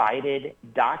provided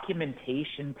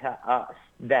documentation to us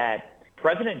that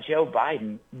President Joe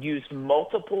Biden used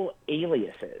multiple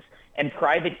aliases and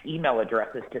private email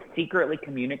addresses to secretly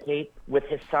communicate with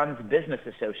his son's business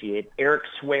associate, Eric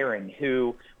Swearing,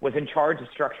 who was in charge of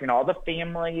structuring all the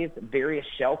family's various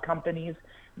shell companies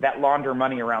that launder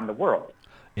money around the world.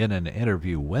 In an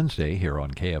interview Wednesday here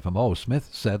on KFMO, Smith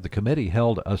said the committee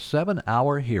held a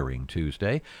 7-hour hearing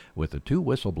Tuesday with the 2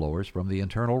 whistleblowers from the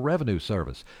Internal Revenue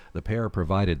Service. The pair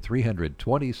provided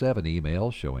 327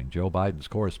 emails showing Joe Biden's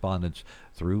correspondence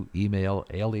through email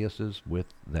aliases with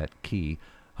that key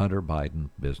Hunter Biden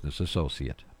business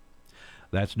associate.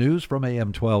 That's news from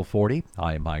AM 1240.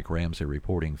 I'm Mike Ramsey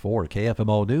reporting for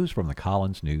KFMO News from the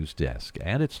Collins News Desk.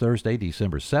 And it's Thursday,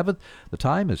 December 7th. The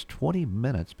time is 20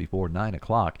 minutes before 9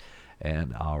 o'clock.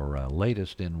 And our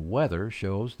latest in weather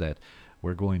shows that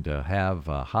we're going to have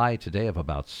a high today of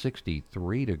about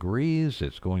 63 degrees.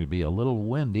 It's going to be a little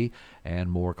windy,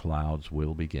 and more clouds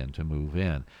will begin to move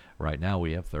in. Right now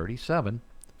we have 37.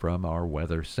 From our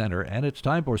weather center, and it's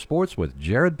time for sports with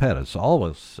Jared Pettis.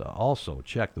 Also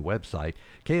check the website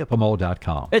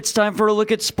KFMO.com. It's time for a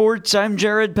look at sports. I'm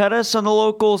Jared Pettis on the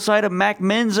local side of MAC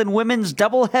men's and women's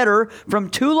doubleheader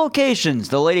from 2 locations.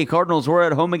 The Lady Cardinals were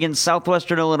at home against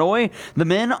Southwestern Illinois. The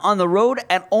men on the road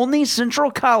at Olney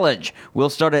Central College. We'll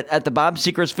start it at the Bob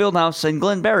Seekers Fieldhouse, and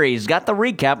Glenn Berry's got the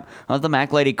recap of the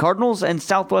MAC Lady Cardinals and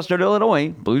Southwestern Illinois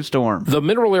Blue Storm. The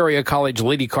Mineral Area College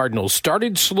Lady Cardinals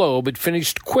started slow but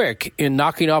finished quick in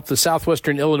knocking off the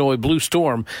Southwestern Illinois Blue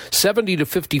Storm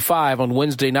 70-55 on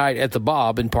Wednesday night at the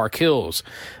Bob in Park Hills.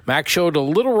 MAC showed a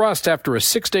little rust after a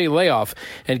 6-day layoff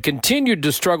and continued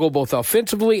to struggle both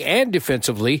offensively and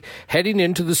defensively heading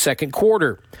into the second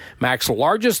quarter. MAC's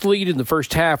largest lead in the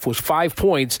first half was 5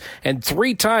 points, and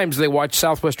 3 times they watched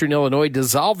Southwestern Illinois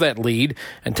dissolve that lead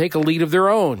and take a lead of their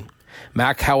own.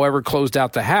 MAC, however, closed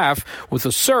out the half with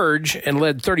a surge and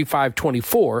led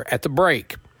 35-24 at the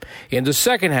break. In the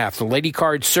second half, the Lady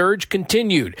Card surge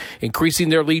continued, increasing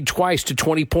their lead twice to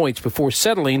 20 points before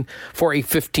settling for a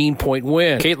 15-point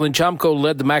win. Caitlin Chomko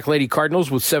led the MAC Lady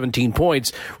Cardinals with 17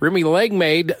 points. Remy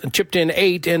Legmaid chipped in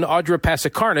 8, and Audra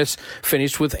Pasikarnis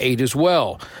finished with 8 as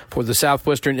well. For the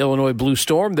Southwestern Illinois Blue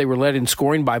Storm, they were led in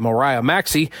scoring by Mariah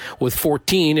Maxey with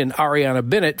 14, and Ariana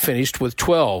Bennett finished with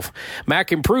 12.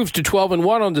 MAC improves to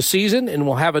 12-1 on the season and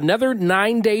will have another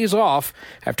 9 days off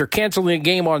after canceling a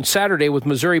game on Saturday with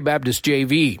Missouri Baptist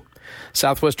JV.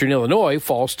 Southwestern Illinois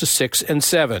falls to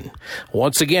 6-7.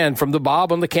 Once again, from the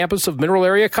Bob on the campus of Mineral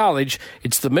Area College,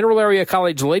 it's the Mineral Area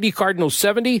College Lady Cardinals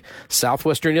 70,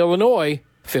 Southwestern Illinois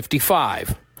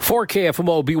 55. For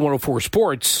KFMO B104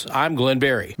 Sports, I'm Glenn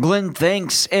Berry. Glenn,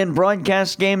 thanks. In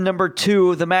broadcast game number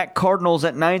 2, the MAC Cardinals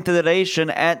at 9th of the nation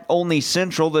at Olney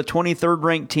Central, the 23rd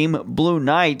ranked team Blue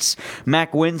Knights.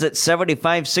 MAC wins at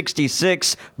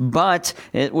 75-66, but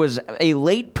it was a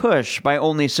late push by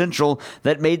Olney Central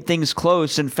that made things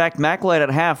close. In fact, MAC led at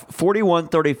half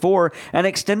 41-34 and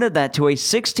extended that to a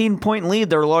 16-point lead,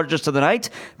 their largest of the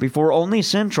night, before Olney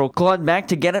Central clawed back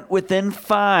to get it within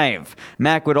 5.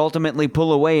 MAC would ultimately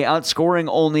pull away, outscoring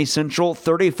Olney Central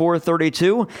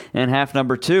 34-32 in half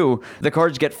number 2. The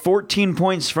Cards get 14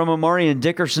 points from Amarian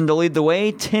Dickerson to lead the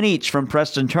way, 10 each from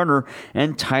Preston Turner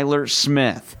and Tyler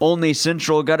Smith. Olney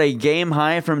Central got a game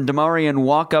high from Damarian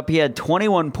Walkup. He had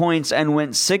 21 points and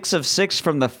went 6 of 6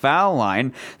 from the foul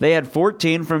line. They had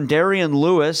 14 from Darian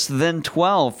Lewis, then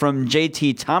 12 from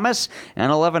JT Thomas,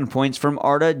 and 11 points from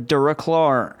Arda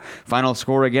Duraclar. Final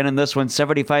score again in this one,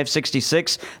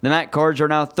 75-66. The MAC Cards are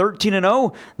now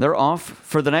 13-0. They're off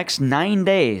for the next 9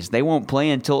 days. They won't play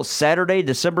until Saturday,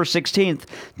 December 16th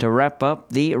to wrap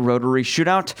up the Rotary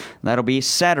Shootout. That'll be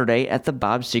Saturday at the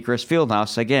Bob Seekers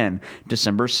Fieldhouse again,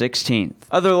 December 16th.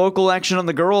 Other local action on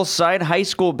the girls' side, high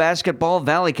school basketball,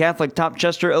 Valley Catholic topped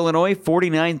Chester, Illinois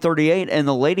 49-38 in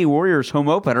the Lady Warriors home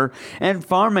opener, and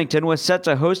Farmington was set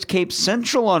to host Cape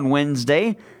Central on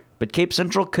Wednesday, but Cape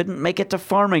Central couldn't make it to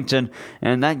Farmington,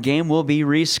 and that game will be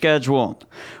rescheduled.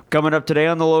 Coming up today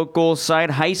on the local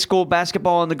side, high school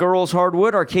basketball on the girls'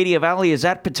 hardwood. Arcadia Valley is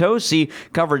at Potosi.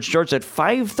 Coverage starts at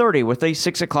 5:30 with a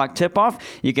 6 o'clock tip-off.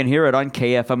 You can hear it on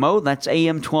KFMO, that's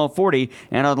AM 1240,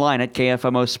 and online at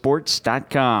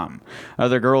KFMOsports.com.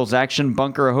 Other girls' action,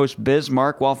 Bunker hosts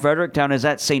Bismarck, while Fredericktown is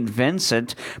at St.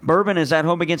 Vincent. Bourbon is at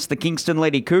home against the Kingston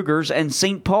Lady Cougars, and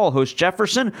St. Paul hosts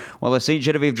Jefferson, while the St.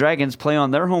 Genevieve Dragons play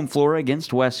on their home floor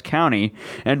against West County.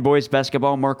 And boys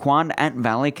basketball, Marquand at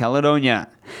Valley Caledonia.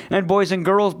 And boys and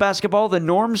girls basketball, the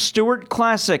Norm Stewart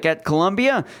Classic at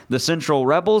Columbia. The Central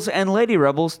Rebels and Lady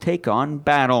Rebels take on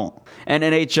Battle. And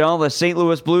NHL, the St.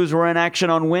 Louis Blues were in action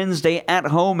on Wednesday at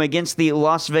home against the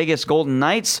Las Vegas Golden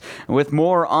Knights. With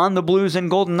more on the Blues and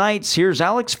Golden Knights, here's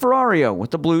Alex Ferrario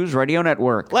with the Blues Radio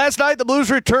Network. Last night, the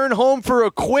Blues returned home for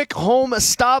a quick home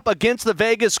stop against the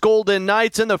Vegas Golden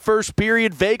Knights. In the first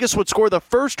period, Vegas would score the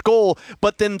first goal,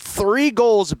 but then 3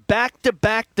 goals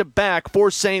back-to-back-to-back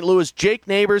for St. Louis. Jake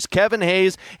Neighbors, Kevin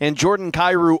Hayes, and Jordan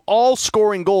Kyrou all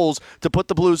scoring goals to put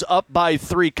the Blues up by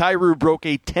 3. Kyrou broke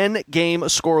a 10-game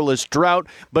scoreless drought.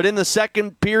 But in the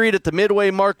second period at the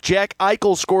midway mark, Jack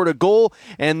Eichel scored a goal,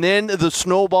 and then the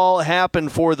snowball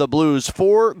happened for the Blues.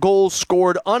 4 goals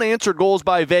scored, unanswered goals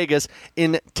by Vegas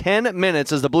in 10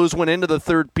 minutes as the Blues went into the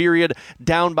third period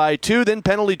down by 2. Then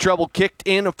penalty trouble kicked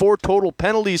in. 4 total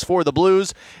penalties for the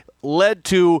Blues led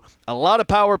to a lot of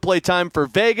power play time for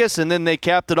Vegas, and then they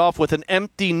capped it off with an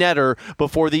empty netter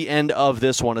before the end of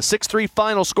this one. A 6-3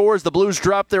 final score as the Blues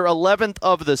dropped their 11th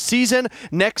of the season.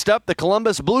 Next up, the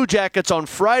Columbus Blue Jackets on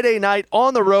Friday night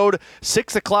on the road.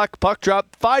 6 o'clock puck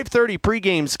drop, 5:30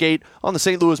 pregame skate on the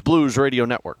St. Louis Blues Radio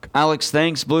Network. Alex,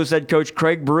 thanks. Blues head coach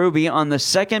Craig Berube on the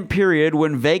second period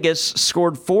when Vegas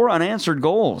scored 4 unanswered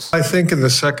goals. I think in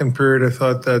the second period, I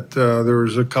thought that there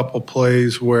was a couple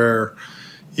plays where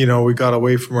we got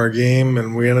away from our game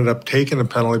and we ended up taking a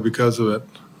penalty because of it.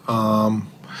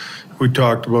 We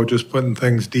talked about just putting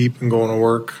things deep and going to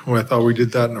work. I thought we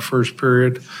did that in the first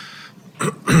period.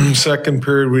 Second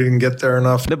period, we didn't get there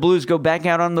enough. The Blues go back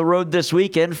out on the road this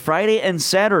weekend, Friday and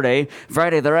Saturday.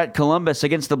 Friday, they're at Columbus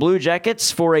against the Blue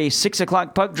Jackets for a 6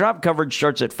 o'clock puck drop. Coverage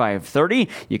starts at 5:30.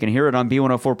 You can hear it on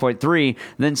B104.3.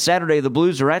 Then Saturday, the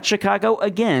Blues are at Chicago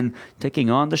again, taking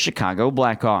on the Chicago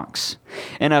Blackhawks.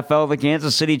 NFL, the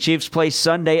Kansas City Chiefs play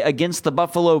Sunday against the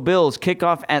Buffalo Bills.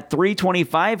 Kickoff at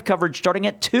 3:25. Coverage starting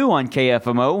at 2 on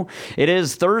KFMO. It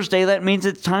is Thursday. That means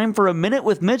it's time for a Minute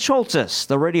with Mitch Holtis,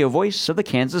 the radio voice of the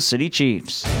Kansas City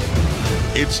Chiefs.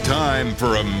 It's time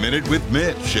for a Minute with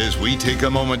Mitch as we take a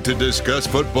moment to discuss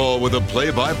football with a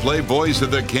play-by-play voice of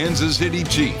the Kansas City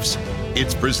Chiefs.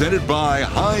 It's presented by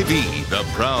Hy-Vee, the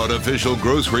proud official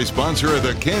grocery sponsor of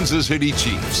the Kansas City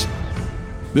Chiefs.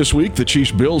 This week, the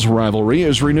Chiefs-Bills rivalry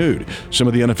is renewed. Some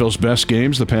of the NFL's best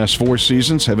games the past 4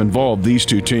 seasons have involved these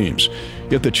two teams.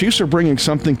 Yet the Chiefs are bringing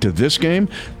something to this game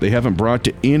they haven't brought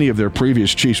to any of their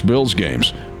previous Chiefs-Bills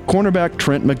games. Cornerback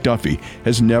Trent McDuffie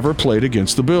has never played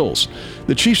against the Bills.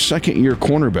 The Chiefs' second-year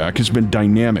cornerback has been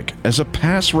dynamic. As a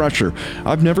pass rusher,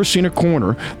 I've never seen a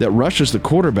corner that rushes the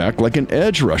quarterback like an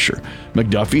edge rusher.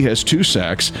 McDuffie has 2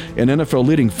 sacks, an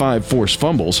NFL-leading 5 forced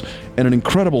fumbles, and an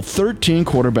incredible 13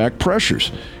 quarterback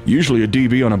pressures. Usually a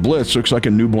DB on a blitz looks like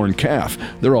a newborn calf.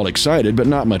 They're all excited, but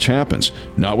not much happens.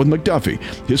 Not with McDuffie.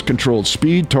 His controlled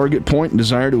speed, target point, and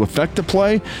desire to affect the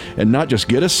play, and not just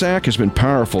get a sack, has been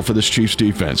powerful for this Chiefs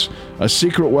defense. A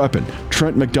secret weapon,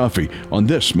 Trent McDuffie, on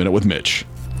this Minute with Mitch.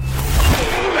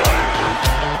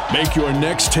 Make your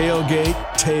next tailgate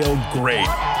tail great.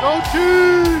 Go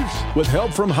Chiefs! With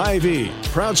help from Hy-Vee,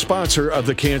 proud sponsor of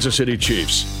the Kansas City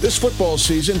Chiefs. This football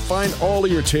season, find all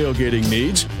of your tailgating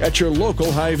needs at your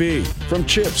local Hy-Vee. From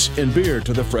chips and beer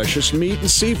to the freshest meat and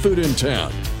seafood in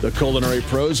town. The culinary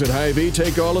pros at Hy-Vee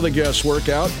take all of the guesswork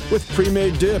out with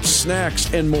pre-made dips,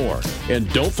 snacks, and more. And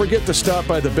don't forget to stop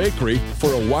by the bakery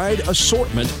for a wide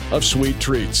assortment of sweet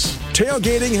treats.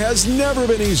 Tailgating has never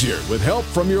been easier with help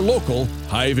from your local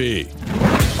Hy-Vee.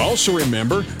 Also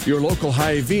remember, your local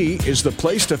Hy-Vee is the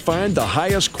place to find the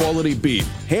highest quality beef,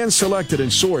 hand-selected and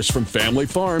sourced from family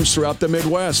farms throughout the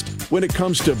Midwest. When it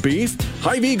comes to beef,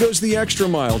 Hy-Vee goes the extra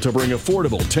mile to bring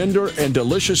affordable, tender, and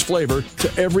delicious flavor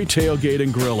to every tailgate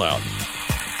and grill out.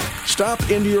 Stop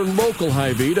into your local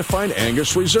Hy-Vee to find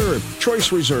Angus Reserve,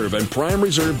 Choice Reserve, and Prime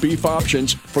Reserve beef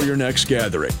options for your next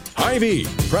gathering. Hy-Vee,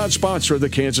 proud sponsor of the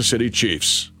Kansas City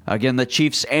Chiefs. Again, the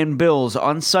Chiefs and Bills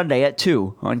on Sunday at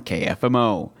 2 on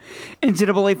KFMO.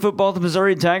 NCAA football, the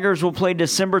Missouri Tigers will play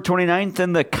December 29th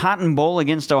in the Cotton Bowl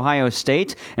against Ohio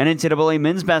State. And NCAA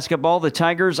men's basketball, the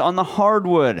Tigers on the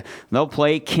hardwood. They'll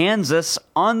play Kansas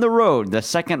on the road, the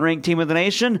second-ranked team of the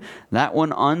nation. That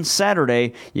one on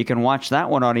Saturday. You can watch that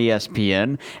one on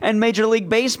ESPN. And Major League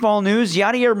Baseball news,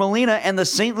 Yadier Molina and the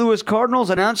St. Louis Cardinals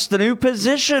announced the new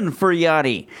position for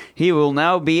Yadi. He will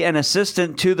now be an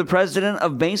assistant to the president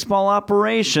of baseball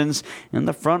operations in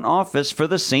the front office for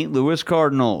the St. Louis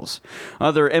Cardinals.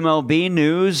 Other MLB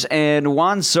news, and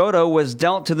Juan Soto was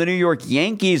dealt to the New York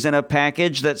Yankees in a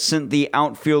package that sent the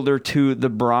outfielder to the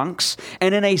Bronx.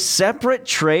 And in a separate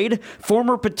trade,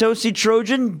 former Potosi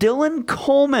Trojan Dylan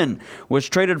Coleman was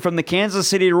traded from the Kansas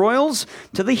City Royals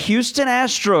to the Houston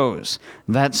Astros.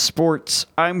 That's sports.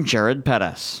 I'm Jared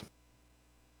Pettis.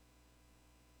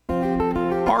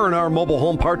 R&R Mobile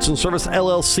Home Parts and Service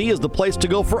LLC is the place to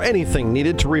go for anything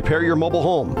needed to repair your mobile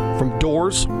home. From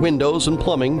doors, windows, and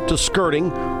plumbing to skirting,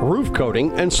 roof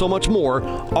coating, and so much more,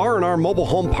 R&R Mobile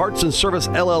Home Parts and Service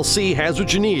LLC has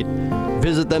what you need.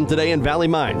 Visit them today in Valley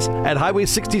Mines at Highway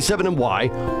 67 and Y,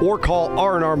 or call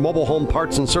R&R Mobile Home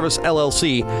Parts and Service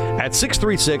LLC at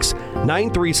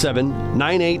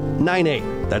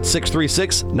 636-937-9898. That's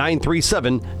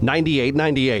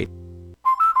 636-937-9898.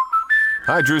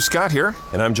 Hi, Drew Scott here,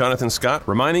 and I'm Jonathan Scott,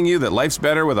 reminding you that life's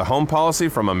better with a home policy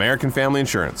from American Family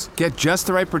Insurance. Get just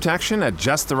the right protection at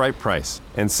just the right price,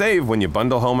 and save when you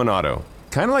bundle home and auto.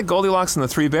 Kind of like Goldilocks and the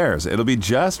Three Bears, it'll be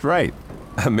just right.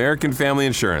 American Family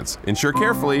Insurance. Insure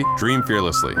carefully, dream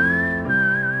fearlessly.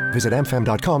 Visit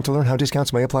amfam.com to learn how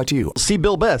discounts may apply to you. See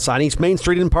Bill Betts on East Main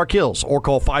Street in Park Hills, or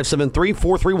call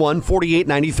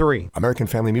 573-431-4893. American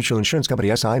Family Mutual Insurance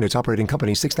Company, SI, and its operating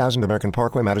company, 6000 American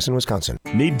Parkway, Madison, Wisconsin.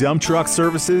 Need dump truck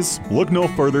services? Look no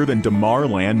further than DeMar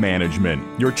Land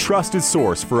Management, your trusted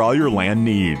source for all your land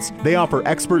needs. They offer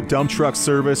expert dump truck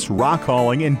service, rock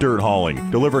hauling, and dirt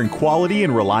hauling, delivering quality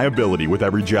and reliability with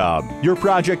every job. Your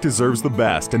project deserves the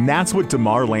best, and that's what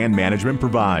DeMar Land Management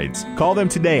provides. Call them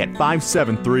today at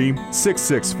 573-664-1156,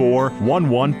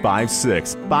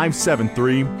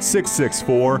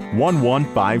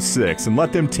 573-664-1156, and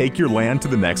let them take your land to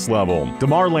the next level.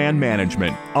 DeMar Land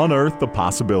Management. Unearth the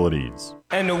possibilities.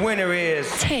 And the winner is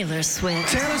Taylor Swift.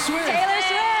 Taylor Swift. Taylor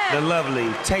Swift. The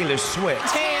lovely Taylor Swift.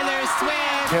 Taylor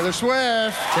Swift. Taylor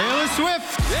Swift. Taylor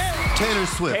Swift. Taylor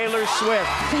Swift. Taylor Swift.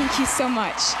 Thank you so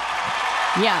much.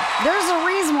 Yeah, there's a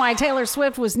reason why Taylor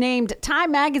Swift was named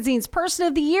Time Magazine's Person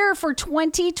of the Year for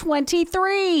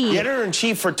 2023. The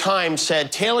editor-in-chief for Time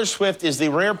said Taylor Swift is the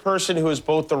rare person who is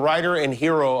both the writer and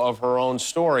hero of her own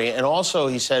story. And also,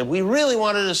 he said, we really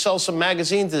wanted to sell some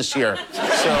magazines this year.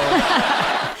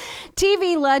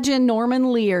 TV legend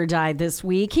Norman Lear died this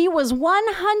week. He was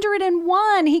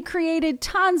 101. He created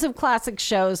tons of classic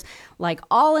shows like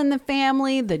All in the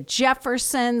Family, The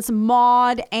Jeffersons,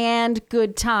 Maude, and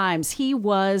Good Times. He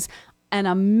was an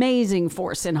amazing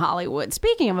force in Hollywood.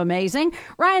 Speaking of amazing,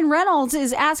 Ryan Reynolds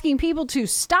is asking people to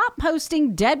stop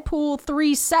posting Deadpool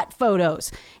 3 set photos.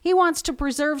 He wants to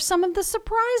preserve some of the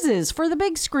surprises for the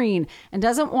big screen and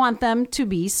doesn't want them to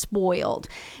be spoiled.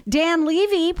 Dan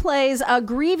Levy plays a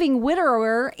grieving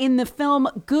widower in the film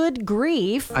Good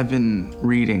Grief. I've been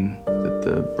reading that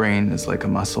the brain is like a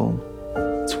muscle.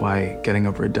 That's why getting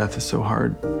over a death is so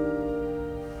hard.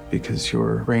 Because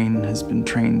your brain has been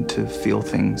trained to feel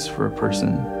things for a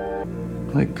person,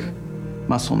 like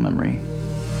muscle memory.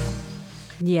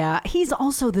 Yeah, he's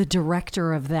also the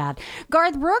director of that.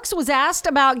 Garth Brooks was asked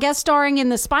about guest starring in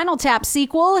the Spinal Tap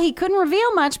sequel. He couldn't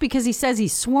reveal much because he says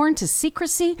he's sworn to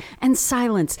secrecy and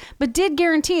silence, but did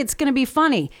guarantee it's going to be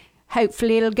funny.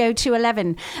 Hopefully it'll go to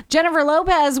 11. Jennifer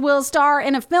Lopez will star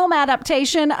in a film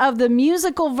adaptation of the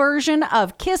musical version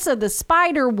of Kiss of the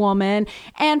Spider Woman,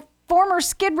 and former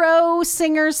Skid Row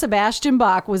singer Sebastian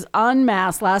Bach was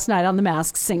unmasked last night on The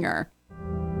Masked Singer.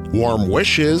 Warm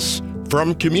wishes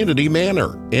from Community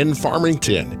Manor in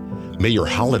Farmington. May your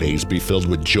holidays be filled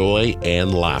with joy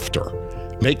and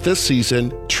laughter. Make this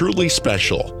season truly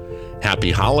special.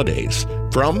 Happy holidays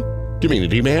from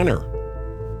Community Manor.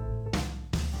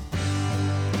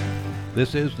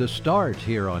 This is The Start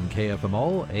here on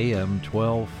KFMO AM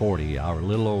 1240, our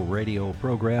little old radio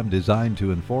program designed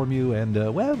to inform you, and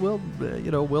we'll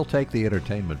take the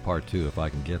entertainment part too if I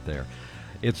can get there.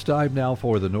 It's time now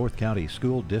for the North County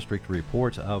School District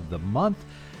Report of the month,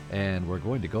 and we're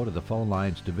going to go to the phone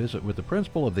lines to visit with the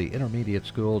principal of the intermediate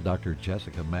school, Dr.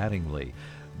 Jessica Mattingly.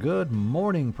 Good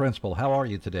morning, Principal. How are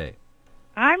you today?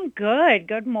 I'm good.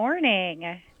 Good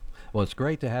morning. Well, it's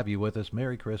great to have you with us.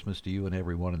 Merry Christmas to you and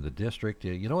everyone in the district.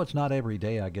 You know, it's not every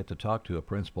day I get to talk to a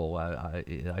principal. I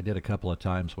did a couple of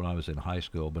times when I was in high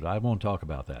school, but I won't talk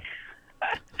about that.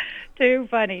 Too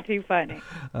funny, too funny.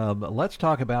 Let's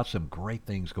talk about some great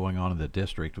things going on in the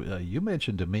district. You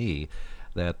mentioned to me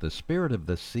that the spirit of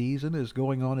the season is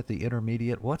going on at the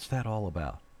intermediate. What's that all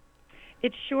about?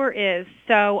 It sure is.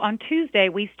 So on Tuesday,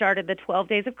 we started the 12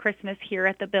 Days of Christmas here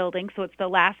at the building. So it's the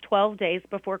last 12 days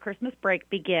before Christmas break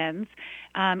begins.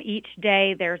 Each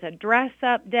day there's a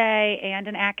dress-up day and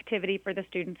an activity for the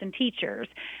students and teachers.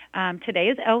 Today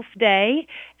is Elf Day,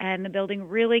 and the building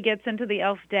really gets into the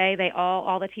Elf Day.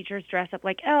 All the teachers dress up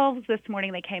like elves. This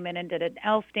morning they came in and did an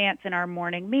elf dance in our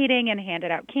morning meeting and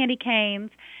handed out candy canes.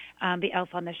 The elf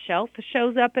on the shelf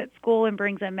shows up at school and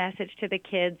brings a message to the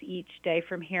kids each day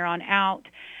from here on out.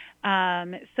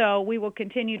 So we will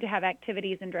continue to have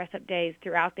activities and dress-up days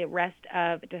throughout the rest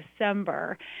of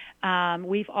December.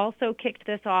 We've also kicked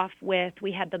this off with,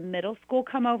 we had the middle school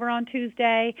come over on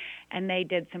Tuesday, and they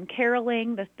did some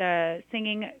caroling.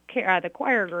 The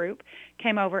choir group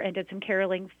came over and did some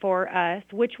caroling for us,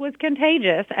 which was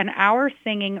contagious. And our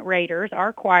singing raiders,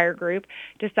 our choir group,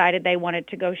 decided they wanted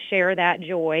to go share that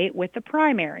joy with the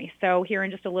primary. So here in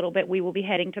just a little bit, we will be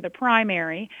heading to the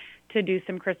primary to do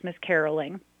some Christmas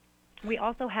caroling. We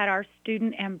also had our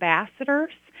student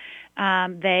ambassadors.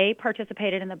 They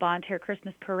participated in the Bon Terre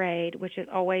Christmas Parade, which is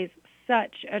always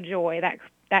such a joy.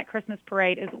 That Christmas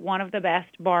parade is one of the best,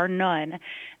 bar none,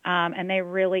 and they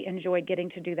really enjoyed getting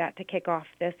to do that to kick off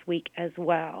this week as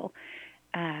well.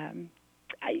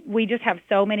 We just have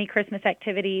so many Christmas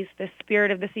activities. The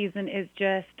spirit of the season is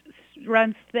just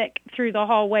runs thick through the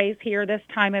hallways here this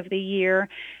time of the year.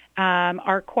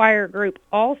 Our choir group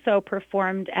also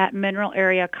performed at Mineral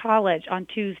Area College on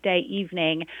Tuesday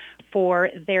evening for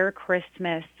their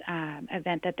Christmas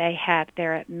event that they had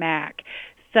there at MAC.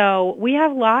 So we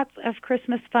have lots of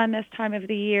Christmas fun this time of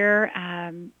the year.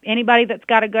 Anybody that's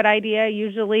got a good idea,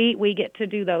 usually we get to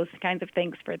do those kinds of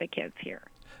things for the kids here.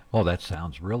 Oh, that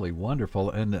sounds really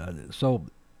wonderful. And so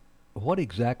what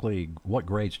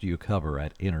grades do you cover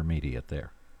at intermediate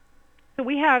there? So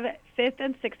we have 5th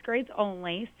and 6th grades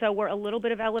only, so we're a little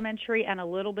bit of elementary and a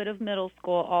little bit of middle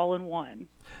school all in one.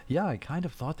 Yeah, I kind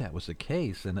of thought that was the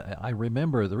case. And I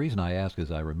remember, the reason I ask is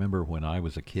I remember when I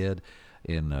was a kid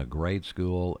in grade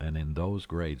school, and in those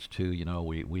grades too,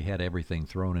 we had everything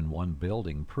thrown in one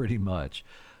building pretty much.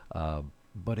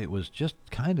 But it was just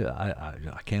kind of,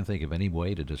 I can't think of any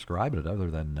way to describe it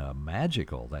other than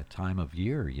magical, that time of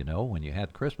year, when you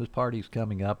had Christmas parties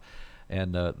coming up.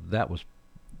 And that was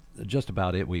just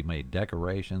about it. We made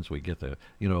decorations. We get the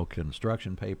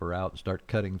construction paper out and start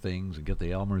cutting things and get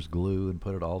the Elmer's glue and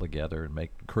put it all together and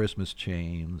make Christmas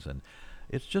chains, and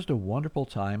it's just a wonderful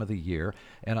time of the year.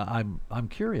 And I'm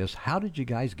curious, how did you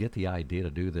guys get the idea to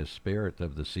do this spirit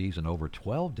of the season over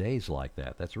 12 days like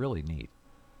that? That's really neat.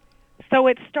 So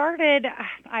it started,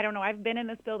 I don't know, I've been in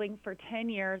this building for 10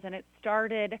 years, and it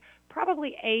started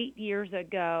probably 8 years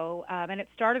ago, and it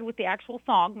started with the actual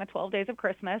song, The 12 Days of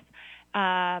Christmas.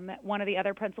 One of the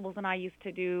other principals and I used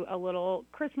to do a little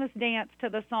Christmas dance to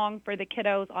the song for the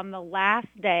kiddos on the last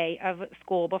day of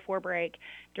school before break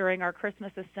during our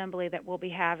Christmas assembly that we'll be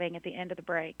having at the end of the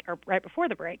break, or right before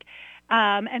the break.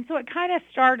 And so it kind of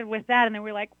started with that, and then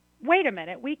we're like, wait a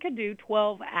minute, we could do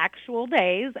 12 actual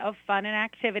days of fun and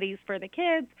activities for the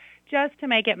kids just to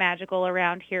make it magical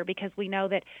around here, because we know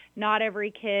that not every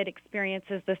kid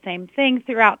experiences the same thing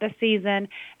throughout the season,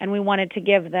 and we wanted to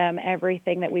give them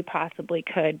everything that we possibly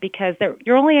could, because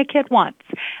you're only a kid once.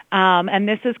 And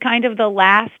this is kind of the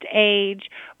last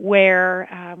age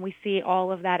where we see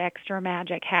all of that extra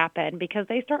magic happen, because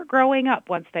they start growing up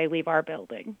once they leave our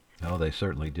building. Oh, they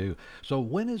certainly do. So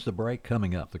when is the break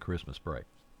coming up, the Christmas break?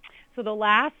 So the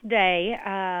last day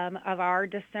of our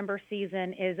December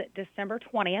season is December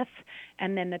 20th,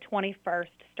 and then the 21st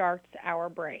starts our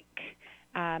break.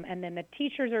 And then the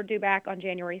teachers are due back on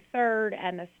January 3rd,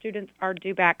 and the students are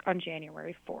due back on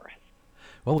January 4th.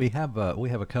 Well, we have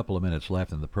a couple of minutes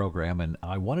left in the program, and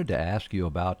I wanted to ask you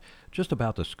about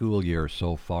the school year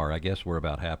so far. I guess we're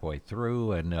about halfway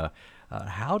through, and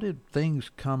how did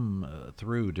things come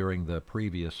through during the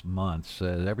previous months?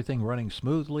 Everything running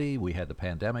smoothly? We had the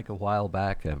pandemic a while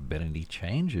back. Have been any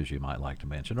changes you might like to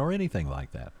mention, or anything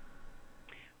like that?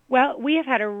 Well, we have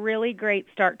had a really great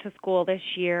start to school this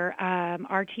year.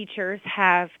 Our teachers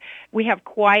we have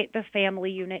quite the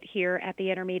family unit here at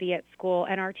the intermediate school,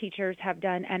 and our teachers have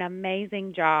done an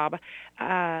amazing job,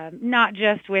 not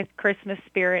just with Christmas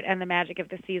spirit and the magic of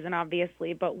the season,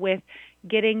 obviously, but with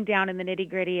getting down in the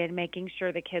nitty-gritty and making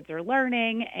sure the kids are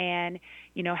learning and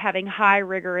having high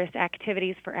rigorous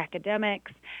activities for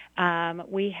academics.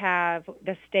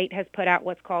 The state has put out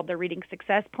what's called the Reading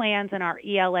Success Plans, and our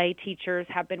ELA teachers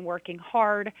have been working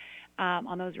hard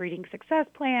on those reading success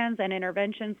plans and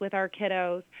interventions with our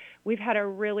kiddos. We've had a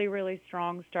really, really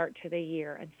strong start to the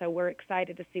year, and so we're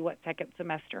excited to see what second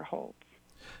semester holds.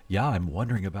 Yeah, I'm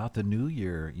wondering about the new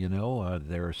year.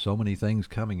 There are so many things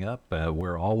coming up.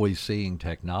 We're always seeing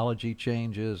technology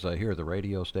changes. Here at the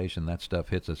radio station, that stuff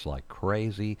hits us like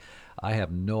crazy. I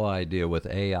have no idea with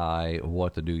AI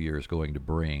what the new year is going to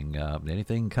bring.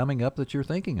 Anything coming up that you're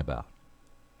thinking about?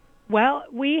 Well,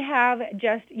 we have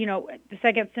just, the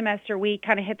second semester, we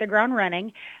kind of hit the ground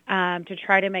running to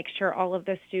try to make sure all of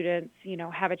the students,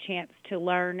 have a chance to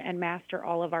learn and master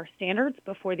all of our standards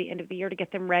before the end of the year to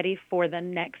get them ready for the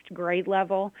next grade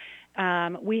level.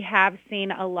 We have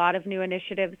seen a lot of new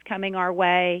initiatives coming our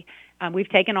way. We've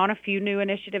taken on a few new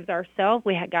initiatives ourselves.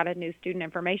 We had got a new student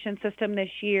information system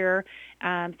this year,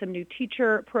 some new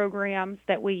teacher programs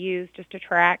that we use just to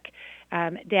track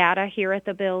data here at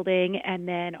the building, and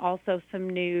then also some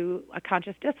new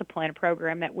conscious discipline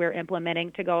program that we're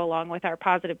implementing to go along with our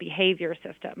positive behavior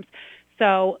systems.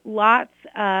 So lots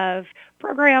of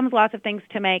programs, lots of things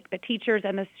to make the teachers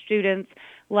and the students'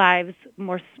 lives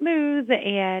more smooth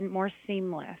and more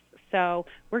seamless. So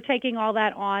we're taking all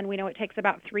that on. We know it takes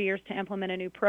about 3 years to implement a new program.